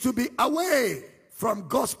is to be away from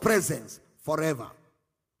God's presence forever.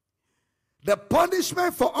 The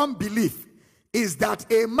punishment for unbelief is that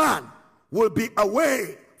a man will be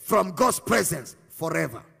away from God's presence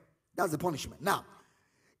forever. That's the punishment. Now,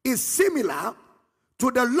 it's similar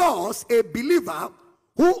to the loss a believer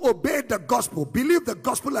who obeyed the gospel, believed the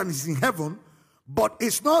gospel and is in heaven, but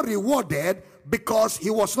is not rewarded because he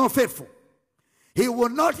was not faithful. He will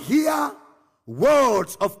not hear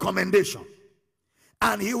words of commendation,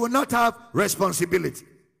 and he will not have responsibility.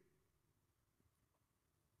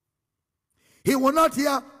 He will not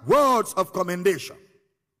hear words of commendation.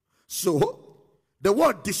 So, the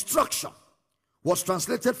word destruction was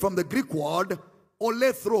translated from the Greek word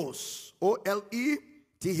olethros, O-L-E-T-H-R-O-S,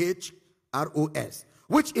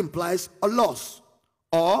 which implies a loss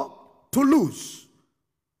or to lose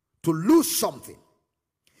something.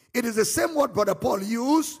 It is the same word Brother Paul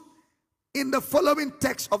used in the following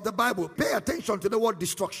text of the Bible. Pay attention to the word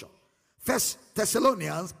destruction. 1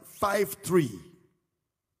 Thessalonians 5:3.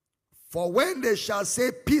 For when they shall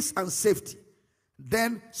say peace and safety,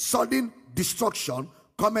 then sudden destruction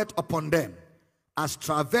cometh upon them, as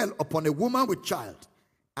travail upon a woman with child,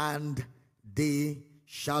 and they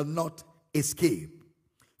shall not escape.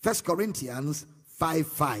 1 Corinthians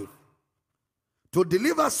 5:5. To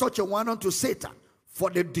deliver such a one unto Satan for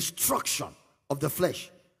the destruction of the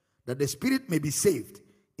flesh, that the spirit may be saved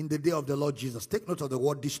in the day of the Lord Jesus. Take note of the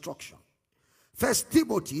word destruction. 1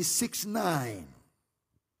 Timothy 6:9.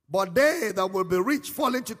 But they that will be rich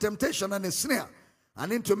fall into temptation and a snare,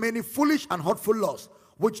 and into many foolish and hurtful lusts,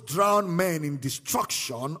 which drown men in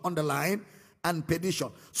destruction, underline, and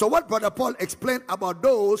perdition. So what Brother Paul explained about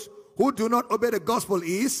those who do not obey the gospel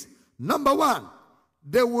is, number one,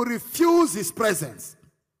 they will refuse his presence.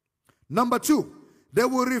 Number two, they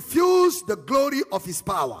will refuse the glory of his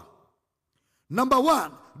power. Number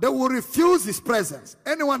one, they will refuse his presence.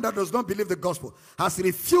 Anyone that does not believe the gospel has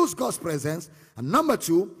refused God's presence. And number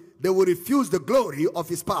two, they will refuse the glory of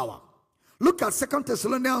his power. Look at 2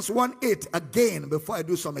 Thessalonians 1:8 again before I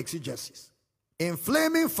do some exegesis. In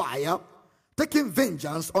flaming fire, taking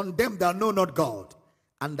vengeance on them that know not God,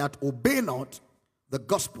 and that obey not the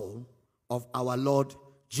gospel of our Lord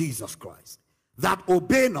Jesus Christ. That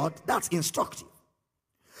obey not, that's instructive.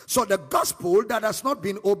 So the gospel that has not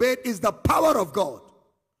been obeyed is the power of God.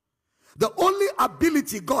 The only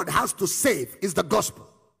ability God has to save is the gospel.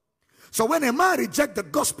 So when a man rejects the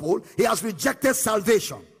gospel, he has rejected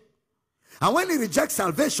salvation. And when he rejects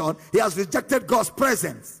salvation, he has rejected God's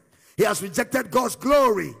presence. He has rejected God's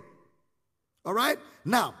glory. All right?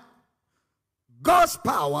 Now, God's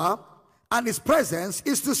power and his presence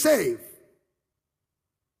is to save.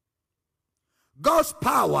 God's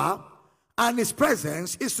power and his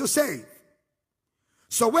presence is to save.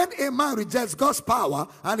 So when a man rejects God's power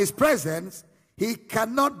and his presence, he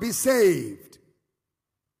cannot be saved.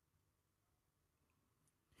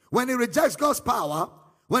 When he rejects God's power,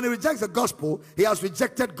 when he rejects the gospel, he has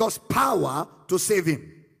rejected God's power to save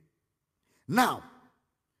him. Now,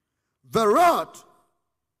 the wrath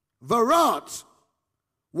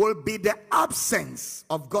will be the absence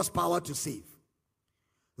of God's power to save.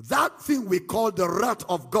 That thing we call the wrath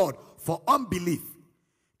of God for unbelief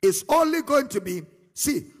is only going to be,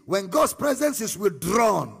 see, when God's presence is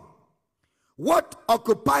withdrawn, what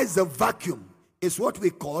occupies the vacuum is what we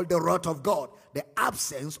call the wrath of God, the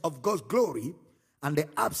absence of God's glory and the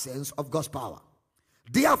absence of God's power.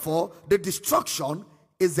 Therefore, the destruction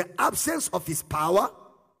is the absence of his power,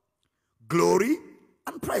 glory,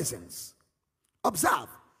 and presence. Observe,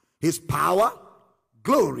 his power,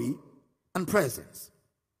 glory, and presence.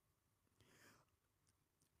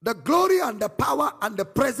 The glory and the power and the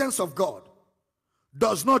presence of God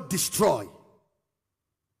does not destroy.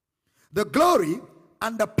 The glory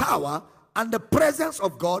and the power and the presence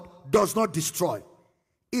of God does not destroy.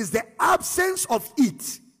 It's the absence of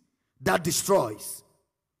it that destroys.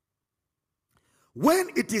 When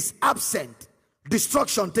it is absent,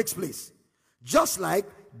 destruction takes place. Just like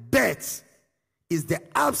death is the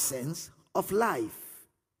absence of life.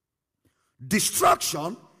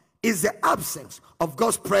 Destruction is the absence of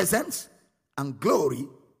God's presence and glory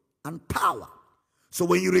and power. So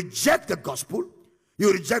when you reject the gospel,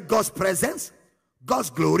 you reject God's presence, God's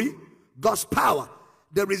glory, God's power.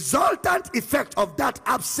 The resultant effect of that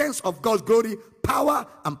absence of God's glory, power,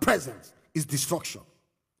 and presence is destruction.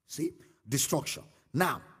 See? Destruction.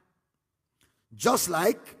 Now, just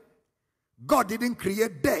like God didn't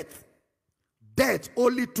create death, death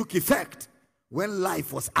only took effect when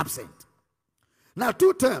life was absent. Now,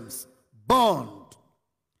 two terms, bond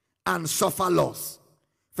and suffer loss.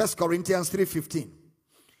 1 Corinthians 3:15.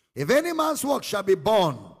 If any man's work shall be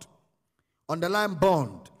bond, underline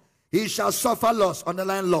bond, he shall suffer loss,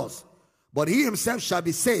 underline loss. But he himself shall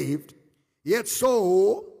be saved, yet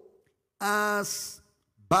so as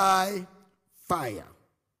by fire.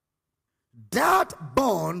 That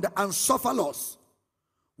bond and suffer loss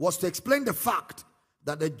was to explain the fact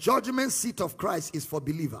that the judgment seat of Christ is for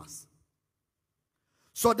believers.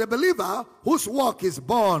 So the believer whose work is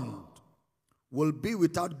bond will be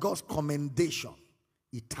without God's commendation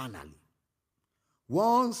eternally.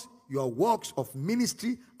 Once your works of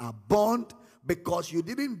ministry are bond because you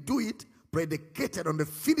didn't do it predicated on the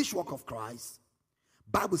finished work of Christ,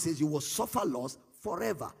 Bible says you will suffer loss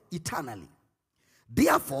forever, eternally.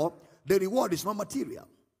 Therefore, the reward is not material,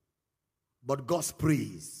 but God's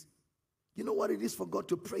praise. You know what it is for God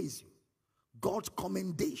to praise you? God's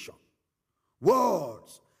commendation.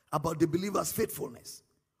 Words about the believer's faithfulness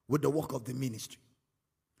with the work of the ministry.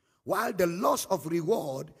 While the loss of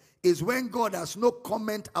reward is when God has no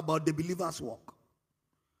comment about the believer's work.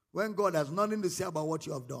 When God has nothing to say about what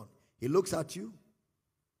you have done. He looks at you,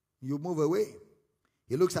 you move away.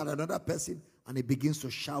 He looks at another person and he begins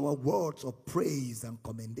to shower words of praise and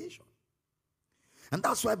commendation. And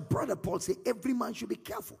that's why Brother Paul said every man should be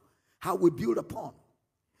careful how we build upon.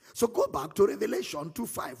 So go back to Revelation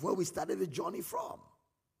 2:5 where we started the journey from.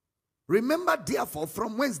 Remember therefore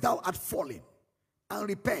from whence thou art fallen, and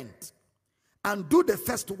repent, and do the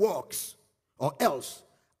first works, or else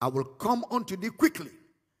I will come unto thee quickly,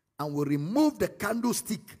 and will remove the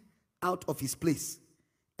candlestick out of his place,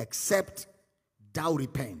 except thou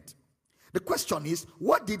repent. The question is,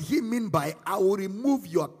 what did he mean by I will remove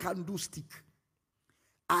your candlestick?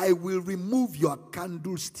 I will remove your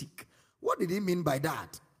candlestick. What did he mean by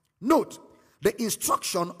that? Note, the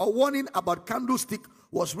instruction or warning about candlestick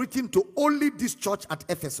was written to only this church at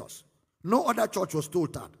Ephesus. No other church was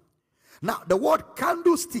told that. Now, the word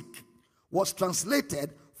candlestick was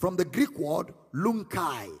translated from the Greek word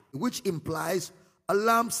lunkai, which implies a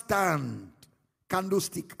lampstand.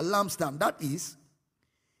 Candlestick, a lampstand. That is,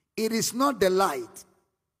 it is not the light,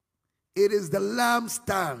 it is the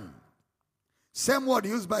lampstand. Same word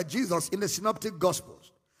used by Jesus in the Synoptic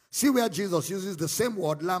Gospels. See where Jesus uses the same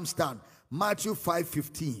word, lampstand. Matthew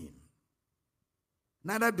 5:15.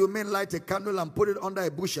 Neither do men light a candle and put it under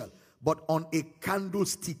a bushel, but on a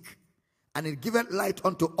candlestick, and it giveth light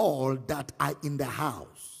unto all that are in the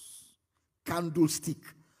house. Candlestick.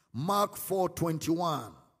 Mark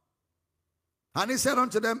 4:21. And he said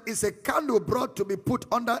unto them, is a candle brought to be put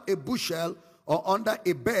under a bushel or under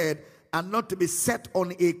a bed, and not to be set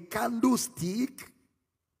on a candlestick?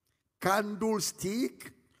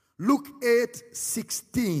 Candlestick. Luke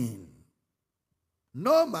 8:16.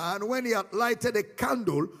 No man, when he had lighted a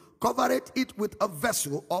candle, covered it with a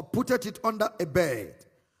vessel, or putteth it under a bed,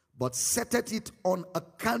 but setteth it on a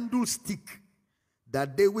candlestick,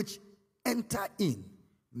 that they which enter in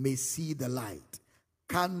may see the light.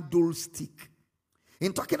 Candlestick.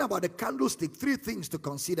 In talking about the candlestick, three things to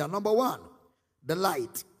consider. Number one, the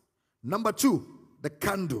light. Number two, the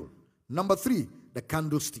candle. Number three, the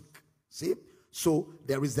candlestick. See? So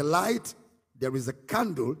there is the light, there is a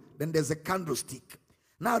candle, then there's a candlestick.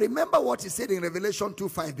 Now remember what he said in Revelation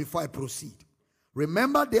 2:5 before I proceed.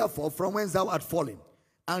 Remember therefore from whence thou art fallen,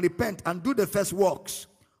 and repent and do the first works,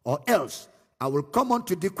 or else I will come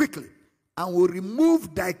unto thee quickly, and will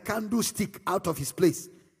remove thy candlestick out of his place,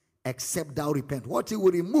 except thou repent. What he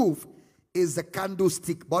will remove is the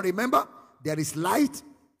candlestick. But remember, there is light,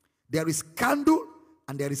 there is candle,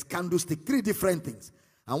 and there is candlestick. Three different things.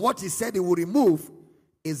 And what he said he will remove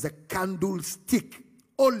is the candlestick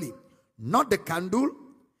only, not the candle,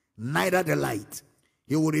 neither the light.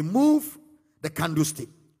 He will remove the candlestick.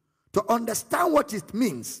 To understand what it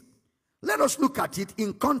means, let us look at it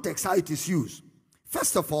in context, how it is used.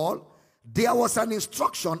 First of all, there was an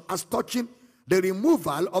instruction as touching the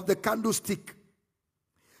removal of the candlestick.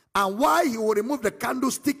 And why he will remove the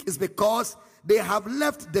candlestick is because they have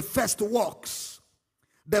left the first works.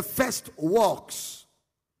 The first works.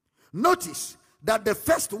 Notice that the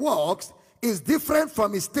first works is different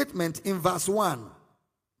from his statement in verse 1.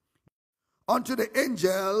 Unto the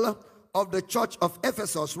angel of the church of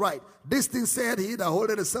Ephesus write, this thing said he that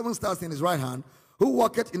holdeth the seven stars in his right hand, who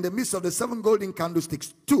walketh in the midst of the seven golden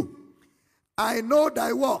candlesticks. 2. I know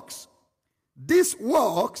thy works. These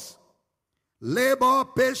works, labor,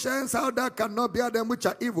 patience, how thou cannot bear them which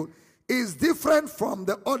are evil, is different from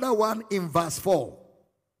the other one in verse 4.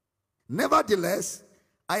 Nevertheless,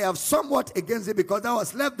 I have somewhat against it, because thou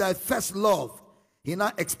hast left thy first love. He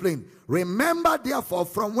now explained, remember therefore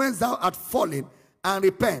from whence thou art fallen, and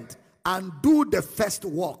repent, and do the first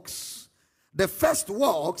works. The first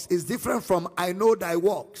works is different from I know thy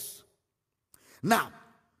works. Now,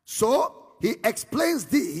 so he explains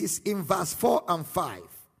this in verse 4 and 5.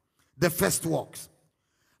 The first works.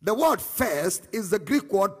 The word first is the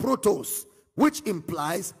Greek word protos, which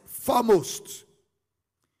implies foremost.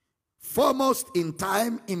 Foremost in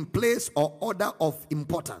time, in place, or order of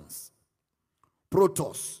importance.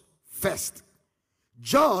 Protos, first.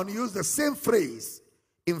 John used the same phrase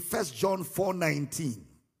in 1 John 4:19.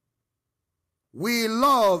 We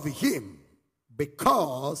love him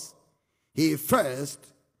because he first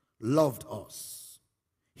loved us.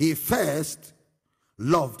 He first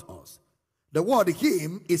loved us. The word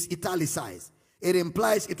him is italicized. It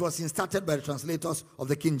implies it was inserted by the translators of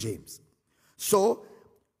the King James. So,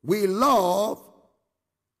 we love,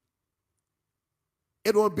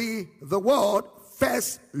 it will be the word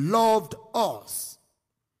first loved us.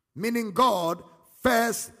 Meaning God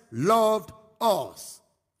first loved us.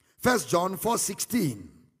 1 John 4:16.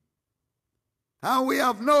 And we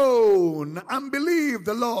have known and believed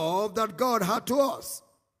the love that God had to us.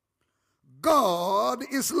 God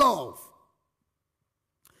is love.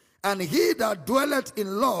 And he that dwelleth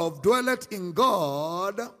in love dwelleth in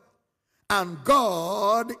God, and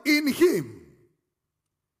God in him.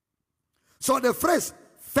 So the phrase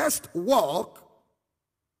first walk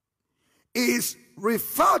is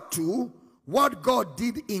referred to what God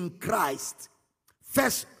did in Christ.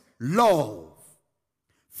 First love.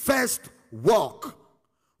 First walk.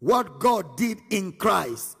 What God did in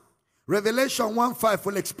Christ. Revelation 1:5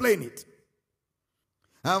 will explain it.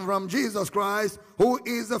 And from Jesus Christ, who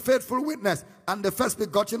is the faithful witness, and the first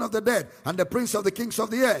begotten of the dead, and the prince of the kings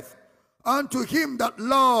of the earth, unto him that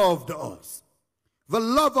loved us. The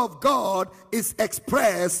love of God is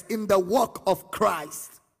expressed in the work of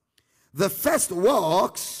Christ. the first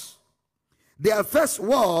works, their first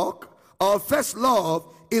work or first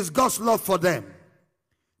love is God's love for them.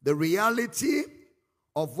 The reality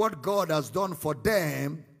of what God has done for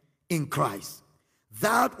them in Christ.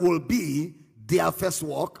 That will be their first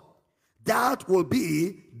work. That will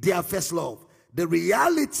be their first love. The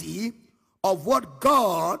reality of what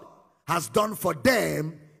God has done for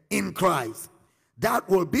them in Christ. That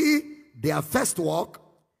will be their first work,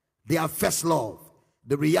 their first love.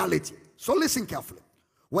 The reality. So listen carefully.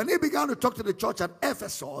 When he began to talk to the church at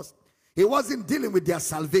Ephesus, he wasn't dealing with their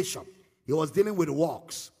salvation. He was dealing with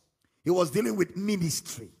works. He was dealing with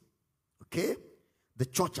ministry. Okay? The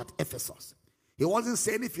church at Ephesus. He wasn't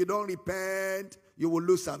saying if you don't repent, you will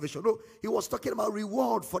lose salvation. No, he was talking about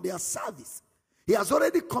reward for their service. He has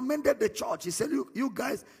already commended the church. He said, you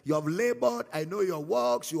guys, you have labored. I know your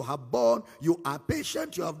works. You have borne. You are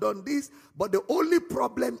patient. You have done this. But the only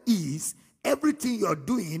problem is everything you're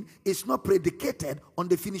doing is not predicated on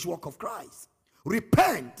the finished work of Christ.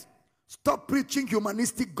 Repent. Stop preaching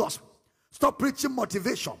humanistic gospel. Stop preaching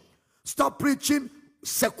motivation. Stop preaching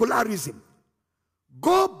secularism.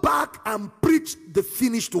 Go back and preach the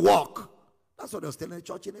finished work. That's what I was telling the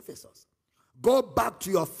church in Ephesus. Go back to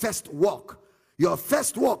your first work. Your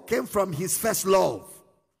first work came from his first love.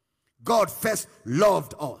 God first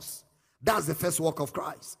loved us. That's the first work of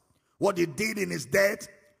Christ. What he did in his death,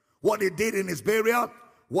 what he did in his burial,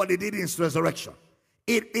 what he did in his resurrection.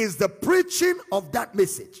 It is the preaching of that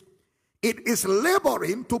message. It is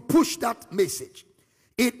laboring to push that message.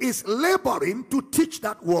 It is laboring to teach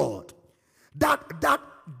that word. That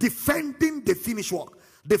defending the finished work.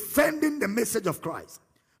 Defending the message of Christ.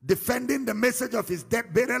 Defending the message of his death,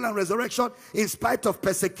 burial, and resurrection in spite of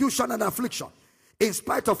persecution and affliction. In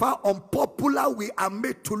spite of how unpopular we are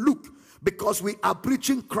made to look, because we are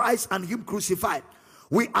preaching Christ and him crucified.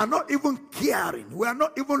 We are not even caring. We are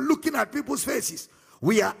not even looking at people's faces.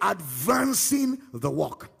 We are advancing the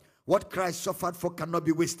work. What Christ suffered for cannot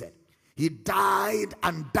be wasted. He died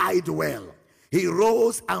and died well. He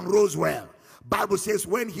rose and rose well. Bible says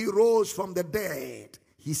when he rose from the dead,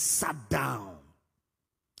 he sat down.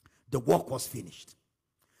 The work was finished.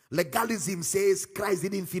 Legalism says Christ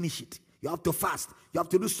didn't finish it. You have to fast. You have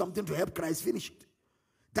to do something to help Christ finish it.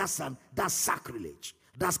 That's sacrilege.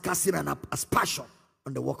 That's casting an aspersion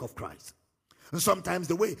on the work of Christ. And sometimes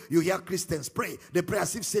the way you hear Christians pray, they pray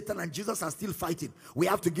as if Satan and Jesus are still fighting. We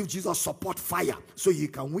have to give Jesus support fire so he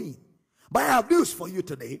can win. But I have news for you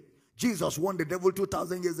today. Jesus won the devil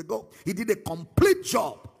 2,000 years ago. He did a complete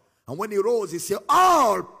job. And when he rose, he said,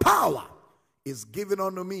 all power is given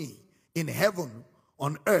unto me in heaven,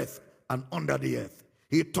 on earth, and under the earth.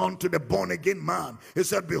 He turned to the born-again man. He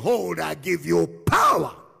said, behold, I give you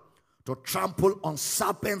power to trample on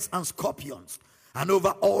serpents and scorpions and over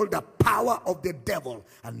all the power of the devil,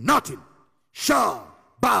 and nothing shall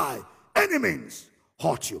by any means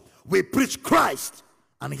hurt you. We preach Christ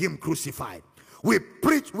and him crucified. We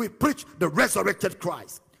preach the resurrected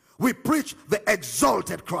Christ. We preach the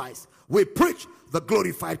exalted Christ. We preach the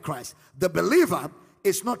glorified Christ. The believer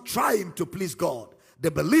is not trying to please God.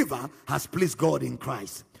 The believer has pleased God in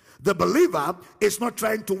Christ. The believer is not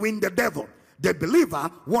trying to win the devil. The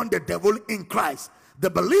believer won the devil in Christ. The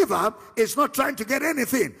believer is not trying to get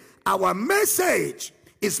anything. Our message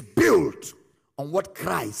is built on what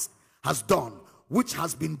Christ has done, which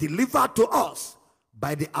has been delivered to us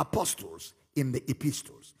by the apostles in the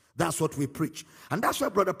epistles. That's what we preach. And that's why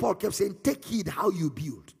Brother Paul kept saying, take heed how you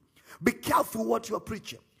build. Be careful what you're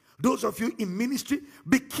preaching. Those of you in ministry,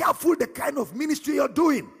 be careful the kind of ministry you're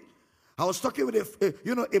doing. I was talking with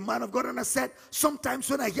a man of God, and I said, sometimes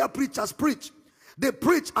when I hear preachers preach, they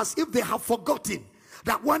preach as if they have forgotten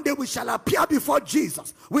that one day we shall appear before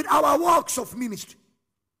Jesus with our works of ministry.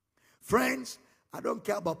 Friends, I don't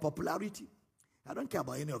care about popularity. I don't care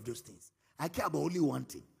about any of those things. I care about only one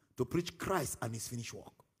thing: to preach Christ and his finished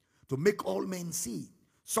work. To make all men see.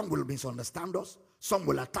 Some will misunderstand us. Some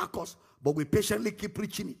will attack us. But we patiently keep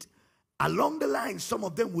preaching it. Along the line, some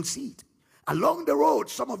of them will see it. Along the road,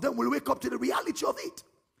 some of them will wake up to the reality of it.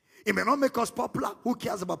 It may not make us popular. Who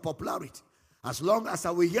cares about popularity? As long as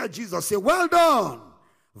I will hear Jesus say, well done,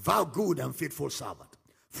 thou good and faithful servant.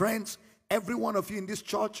 Friends, every one of you in this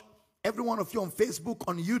church, every one of you on Facebook,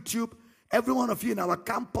 on YouTube, every one of you in our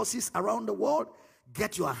campuses around the world,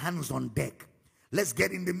 get your hands on deck. Let's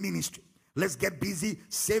get in the ministry. Let's get busy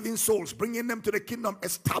saving souls, bringing them to the kingdom,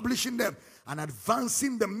 establishing them, and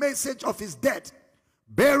advancing the message of his death,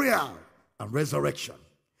 burial, and resurrection.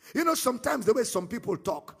 You know, sometimes the way some people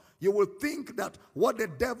talk, you will think that what the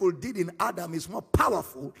devil did in Adam is more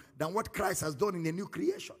powerful than what Christ has done in the new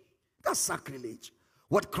creation. That's sacrilege.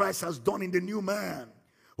 What Christ has done in the new man,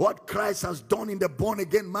 What Christ has done in the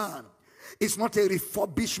born-again man is not a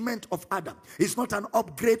refurbishment of Adam. It's not an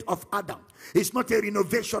upgrade of Adam. It's not a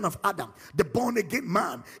renovation of Adam. The born-again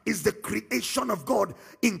man is the creation of God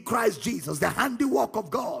in Christ Jesus, the handiwork of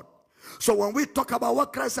God. So when we talk about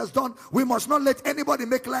what Christ has done, we must not let anybody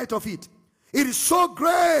make light of it. It is so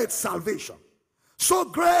great salvation. So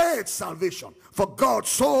great salvation. For God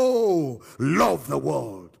so loved the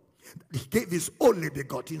world, he gave his only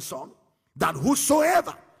begotten Son, that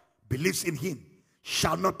whosoever believes in him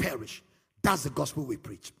shall not perish. That's the gospel we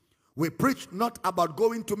preach. We preach not about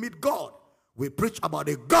going to meet God. We preach about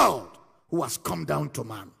a God who has come down to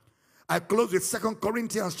man. I close with 2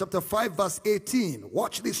 Corinthians chapter 5 verse 18.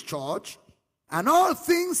 Watch this, church. And all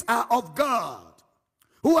things are of God,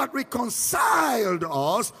 who had reconciled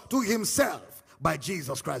us to himself by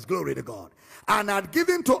Jesus Christ. Glory to God. And had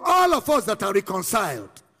given to all of us that are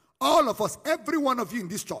reconciled. All of us, every one of you in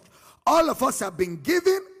this church, all of us have been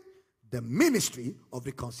given the ministry of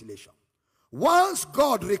reconciliation. Once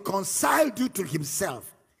God reconciled you to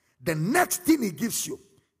himself, the next thing he gives you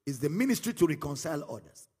is the ministry to reconcile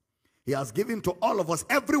others. He has given to all of us,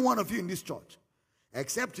 every one of you in this church,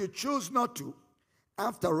 except you choose not to.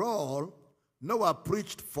 After all, Noah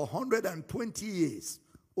preached for 120 years.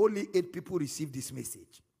 Only 8 people received this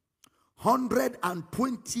message.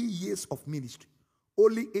 120 years of ministry.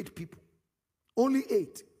 Only 8 people. Only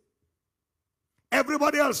 8.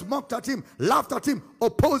 Everybody else mocked at him, laughed at him,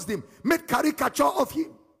 opposed him, made caricature of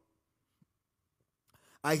him.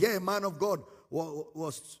 I hear a man of God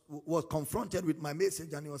was confronted with my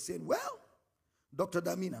message, and he was saying, well, Dr.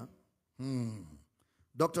 Damina,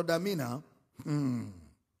 Dr. Damina,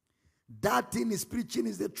 that thing he's preaching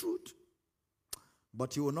is the truth.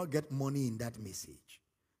 But you will not get money in that message.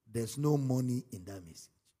 There's no money in that message.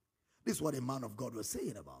 This is what a man of God was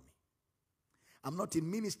saying about me. I'm not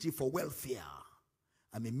in ministry for welfare.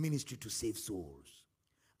 I'm in ministry to save souls.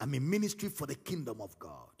 I'm in ministry for the kingdom of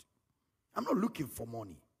God. I'm not looking for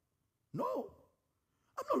money. No.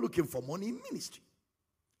 I'm not looking for money in ministry.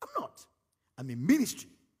 I'm not. I'm in ministry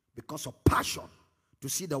because of passion to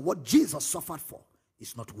see that what Jesus suffered for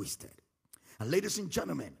is not wasted. And ladies and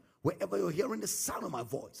gentlemen, wherever you're hearing the sound of my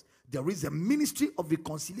voice, there is a ministry of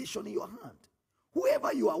reconciliation in your hand.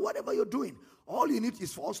 Whoever you are, whatever you're doing, all you need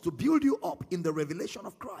is for us to build you up in the revelation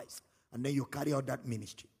of Christ. And then you carry out that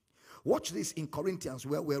ministry. Watch this in Corinthians,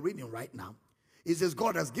 where we're reading right now. It says,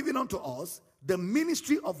 God has given unto us the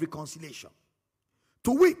ministry of reconciliation.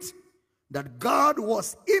 To wit, that God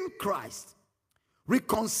was in Christ,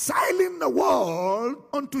 reconciling the world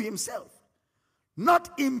unto himself, not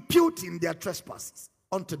imputing their trespasses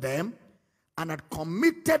unto them, and had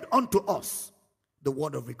committed unto us the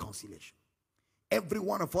word of reconciliation. Every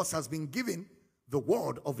one of us has been given the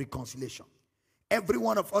word of reconciliation. Every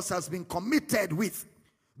one of us has been committed with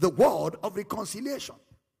the word of reconciliation.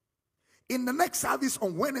 In the next service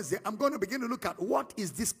on Wednesday, I'm going to begin to look at what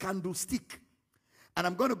is this candlestick. And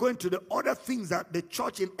I'm going to go into the other things that the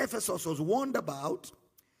church in Ephesus was warned about.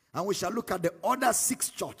 And we shall look at the other 6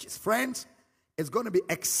 churches. Friends, it's going to be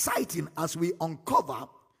exciting as we uncover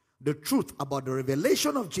the truth about the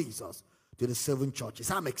revelation of Jesus to the 7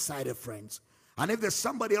 churches. I'm excited, friends. And if there's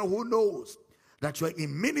somebody who knows that you're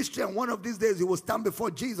in ministry and one of these days you will stand before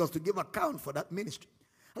Jesus to give account for that ministry,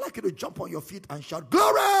 I'd like you to jump on your feet and shout,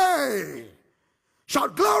 glory!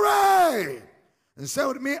 Shout, glory! And say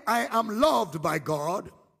with me, I am loved by God.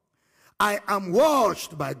 I am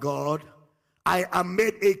washed by God. I am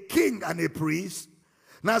made a king and a priest.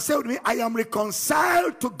 Now say with me, I am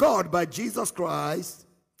reconciled to God by Jesus Christ.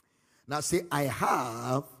 Now say, I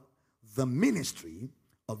have the ministry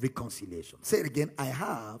of reconciliation. Say it again, I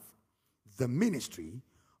have the ministry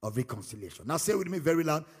of reconciliation. Now say with me very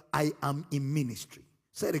loud, I am in ministry.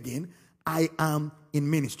 Say it again, I am in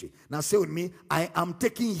ministry. Now say with me, I am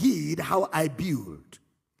taking heed how I build.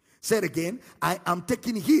 Say it again, I am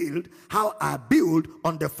taking heed how I build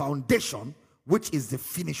on the foundation, which is the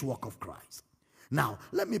finished work of Christ. Now,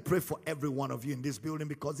 let me pray for every one of you in this building,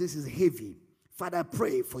 because this is heavy. Father, I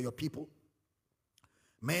pray for your people,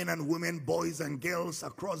 men and women, boys and girls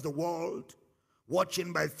across the world,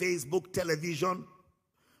 watching by Facebook, television,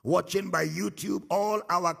 watching by YouTube, all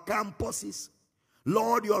our campuses.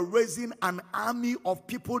 Lord, you are raising an army of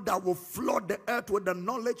people that will flood the earth with the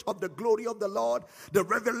knowledge of the glory of the Lord, the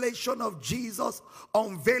revelation of Jesus,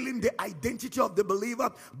 unveiling the identity of the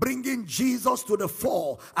believer, bringing Jesus to the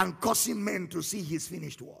fore and causing men to see his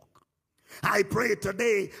finished work. I pray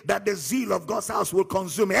today that the zeal of God's house will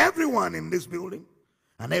consume everyone in this building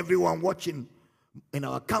and everyone watching in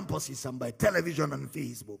our campuses and by television and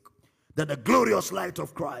Facebook, that the glorious light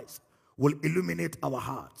of Christ will illuminate our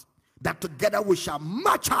hearts, that together we shall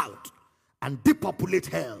march out and depopulate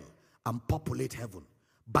hell and populate heaven.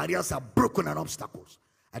 Barriers are broken and obstacles.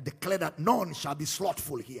 I declare that none shall be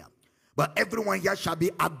slothful here, but everyone here shall be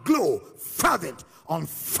aglow, fervent, on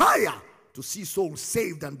fire to see souls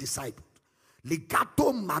saved and discipled.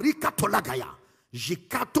 Ligato marika tolagaya,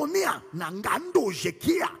 jikatonia nangando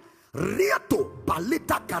jekia, riato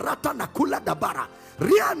balita karata nakula dabara,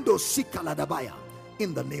 riando sikala dabaya.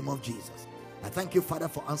 In the name of Jesus, I thank you, Father,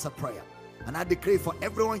 for answer prayer. And I decree for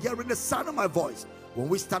everyone hearing the sound of my voice, when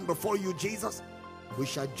we stand before you, Jesus, we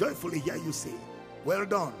shall joyfully hear you say, well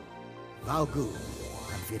done, thou good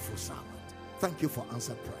and faithful servant. Thank you for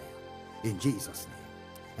answered prayer. In Jesus' name.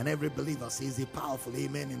 And every believer says a powerful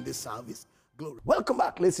amen in this service. Glory. Welcome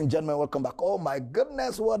back, ladies and gentlemen. Welcome back. Oh my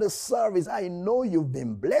goodness, what a service. I know you've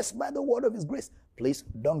been blessed by the word of his grace. Please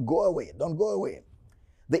don't go away. Don't go away.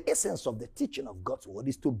 The essence of the teaching of God's word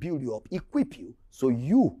is to build you up, equip you, so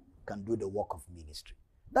you can do the work of ministry.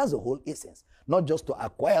 That's the whole essence. Not just to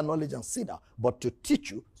acquire knowledge and sit down, but to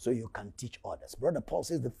teach you so you can teach others. Brother Paul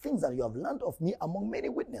says, the things that you have learned of me among many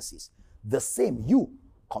witnesses, the same you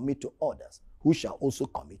commit to others, who shall also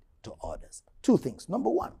commit to others. Two things. Number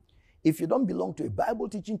one, if you don't belong to a Bible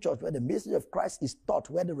teaching church where the message of Christ is taught,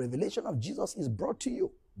 where the revelation of Jesus is brought to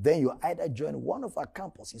you, then you either join one of our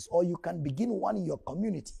campuses or you can begin one in your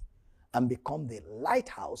community and become the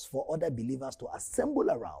lighthouse for other believers to assemble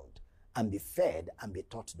around and be fed and be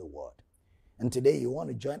taught the word. And today you want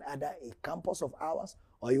to join either a campus of ours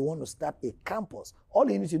or you want to start a campus. All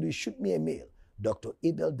you need to do is shoot me a mail, Dr.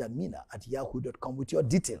 Abel Damina at yahoo.com, with your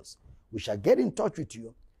details. We shall get in touch with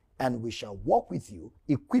you and we shall walk with you,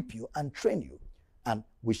 equip you and train you. And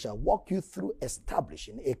we shall walk you through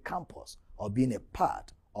establishing a campus or being a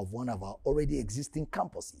part of one of our already existing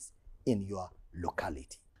campuses in your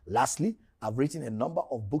locality. Lastly, I've written a number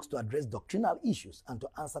of books to address doctrinal issues and to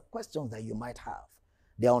answer questions that you might have.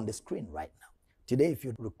 They're on the screen right now. Today, if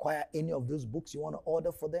you require any of those books, you want to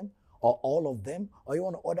order for them, or all of them, or you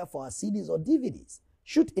want to order for our CDs or DVDs,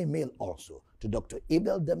 shoot a mail also to Dr.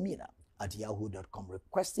 Abel Damina at yahoo.com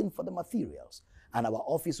requesting for the materials. And our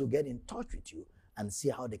office will get in touch with you and see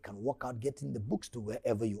how they can work out getting the books to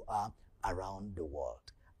wherever you are around the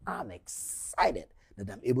world. I'm excited that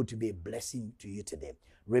I'm able to be a blessing to you today.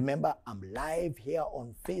 Remember, I'm live here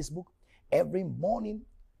on Facebook every morning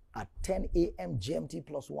at 10 a.m. GMT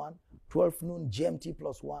plus 1, 12 noon GMT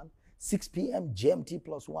plus 1, 6 p.m. GMT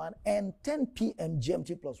plus 1, and 10 p.m.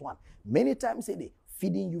 GMT plus 1. Many times a day,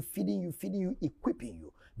 feeding you, equipping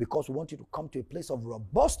you, because we want you to come to a place of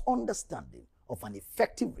robust understanding of an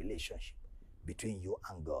effective relationship between you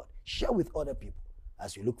and God. Share with other people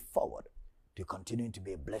as you look forward to continuing to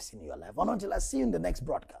be a blessing in your life. And until I see you in the next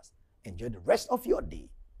broadcast, enjoy the rest of your day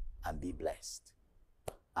and be blessed.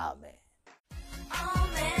 Amen.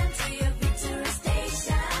 Amen to your victory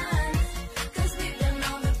station, 'cause we've done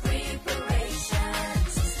all the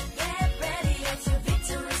preparations. Get ready at your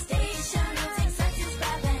victory station. We'll take success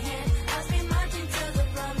by the hand as we march into the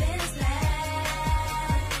promised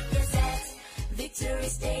land. Yes, that's victory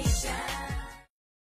station.